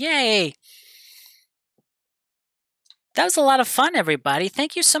 So yay! That was a lot of fun, everybody.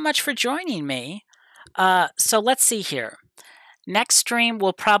 Thank you so much for joining me. So let's see here. Next stream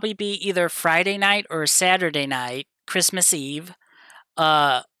will probably be either Friday night or Saturday night, Christmas Eve,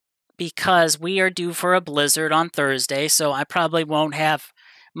 because we are due for a blizzard on Thursday, so I probably won't have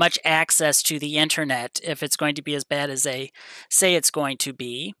much access to the internet if it's going to be as bad as they say it's going to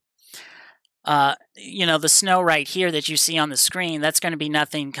be. You know, the snow right here that you see on the screen, that's going to be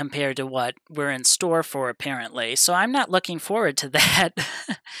nothing compared to what we're in store for, apparently. So I'm not looking forward to that,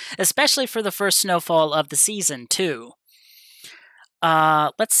 especially for the first snowfall of the season, too.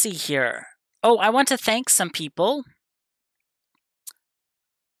 Let's see here. Oh, I want to thank some people.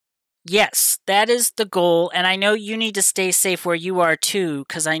 Yes, that is the goal, and I know you need to stay safe where you are too,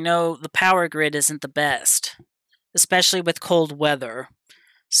 because I know the power grid isn't the best, especially with cold weather.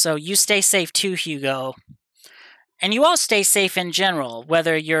 So you stay safe too, Hugo. And you all stay safe in general,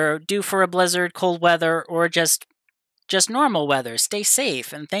 whether you're due for a blizzard, cold weather, or just normal weather. Stay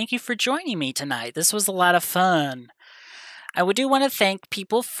safe, and thank you for joining me tonight. This was a lot of fun. I do want to thank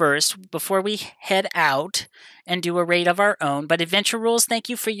people first before we head out and do a raid of our own. But Adventure Rules, thank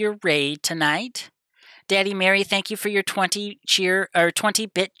you for your raid tonight. Daddy Mary, thank you for your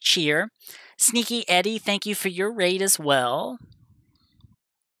 20-bit cheer. Sneaky Eddie, thank you for your raid as well.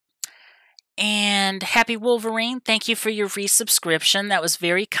 And Happy Wolverine, thank you for your resubscription. That was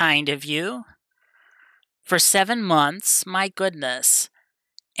very kind of you. For 7 months, my goodness.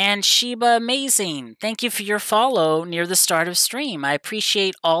 And Sheba Amazing, thank you for your follow near the start of stream. I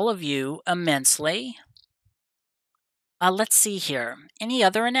appreciate all of you immensely. Let's see here. Any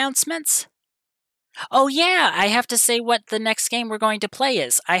other announcements? Oh yeah, I have to say what the next game we're going to play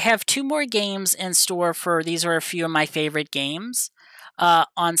is. I have 2 more games in store for, these are a few of my favorite games.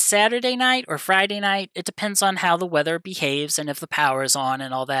 On Saturday night or Friday night, it depends on how the weather behaves and if the power is on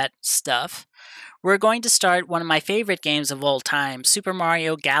and all that stuff. We're going to start one of my favorite games of all time, Super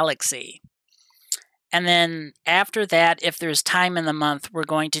Mario Galaxy. And then after that, if there's time in the month, we're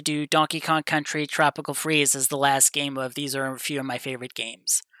going to do Donkey Kong Country Tropical Freeze as the last game of these are a few of my favorite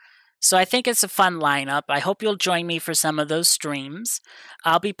games. So I think it's a fun lineup. I hope you'll join me for some of those streams.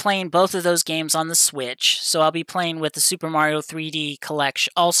 I'll be playing both of those games on the Switch. So I'll be playing with the Super Mario 3D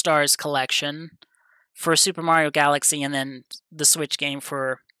Collection, All-Stars Collection for Super Mario Galaxy, and then the Switch game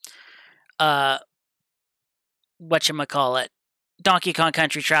for whatchamacallit, Donkey Kong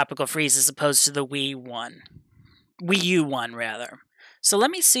Country Tropical Freeze as opposed to the Wii U one, rather. So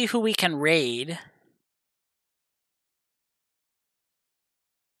let me see who we can raid.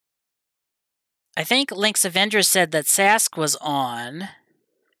 I think Link's Avengers said that Sask was on.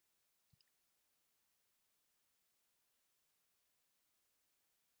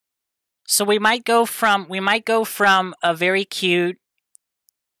 So we might go from a very cute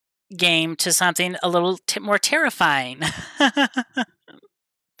game to something a little more terrifying.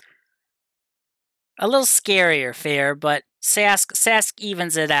 A little scarier, fair, but Sask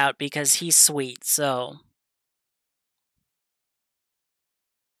evens it out because he's sweet, so.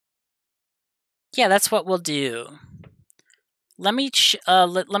 Yeah, that's what we'll do. Let me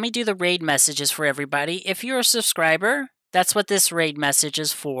do the raid messages for everybody. If you're a subscriber, that's what this raid message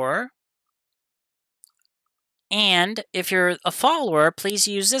is for. And if you're a follower, please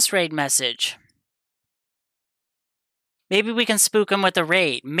use this raid message. Maybe we can spook them with a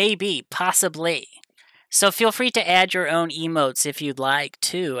raid. Maybe, possibly. So feel free to add your own emotes if you'd like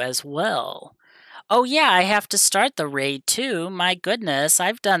to as well. Oh yeah, I have to start the raid too. My goodness,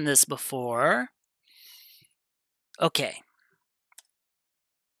 I've done this before. Okay.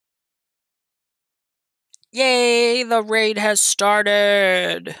 Yay, the raid has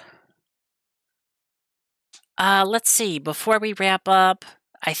started. Let's see. Before we wrap up,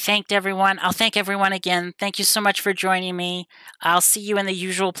 I thanked everyone. I'll thank everyone again. Thank you so much for joining me. I'll see you in the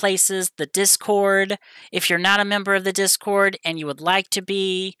usual places, the Discord. If you're not a member of the Discord and you would like to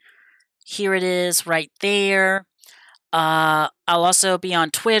be, here it is right there. I'll also be on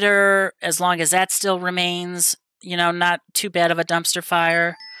Twitter as long as that still remains, not too bad of a dumpster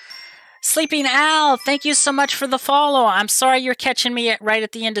fire. Sleeping Al, thank you so much for the follow. I'm sorry you're catching me right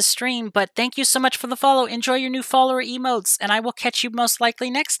at the end of stream, but thank you so much for the follow. Enjoy your new follower emotes, and I will catch you most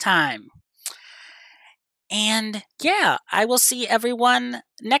likely next time. And yeah, I will see everyone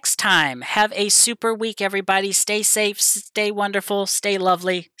next time. Have a super week, everybody. Stay safe, stay wonderful, stay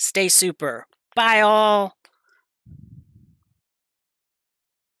lovely, stay super. Bye all.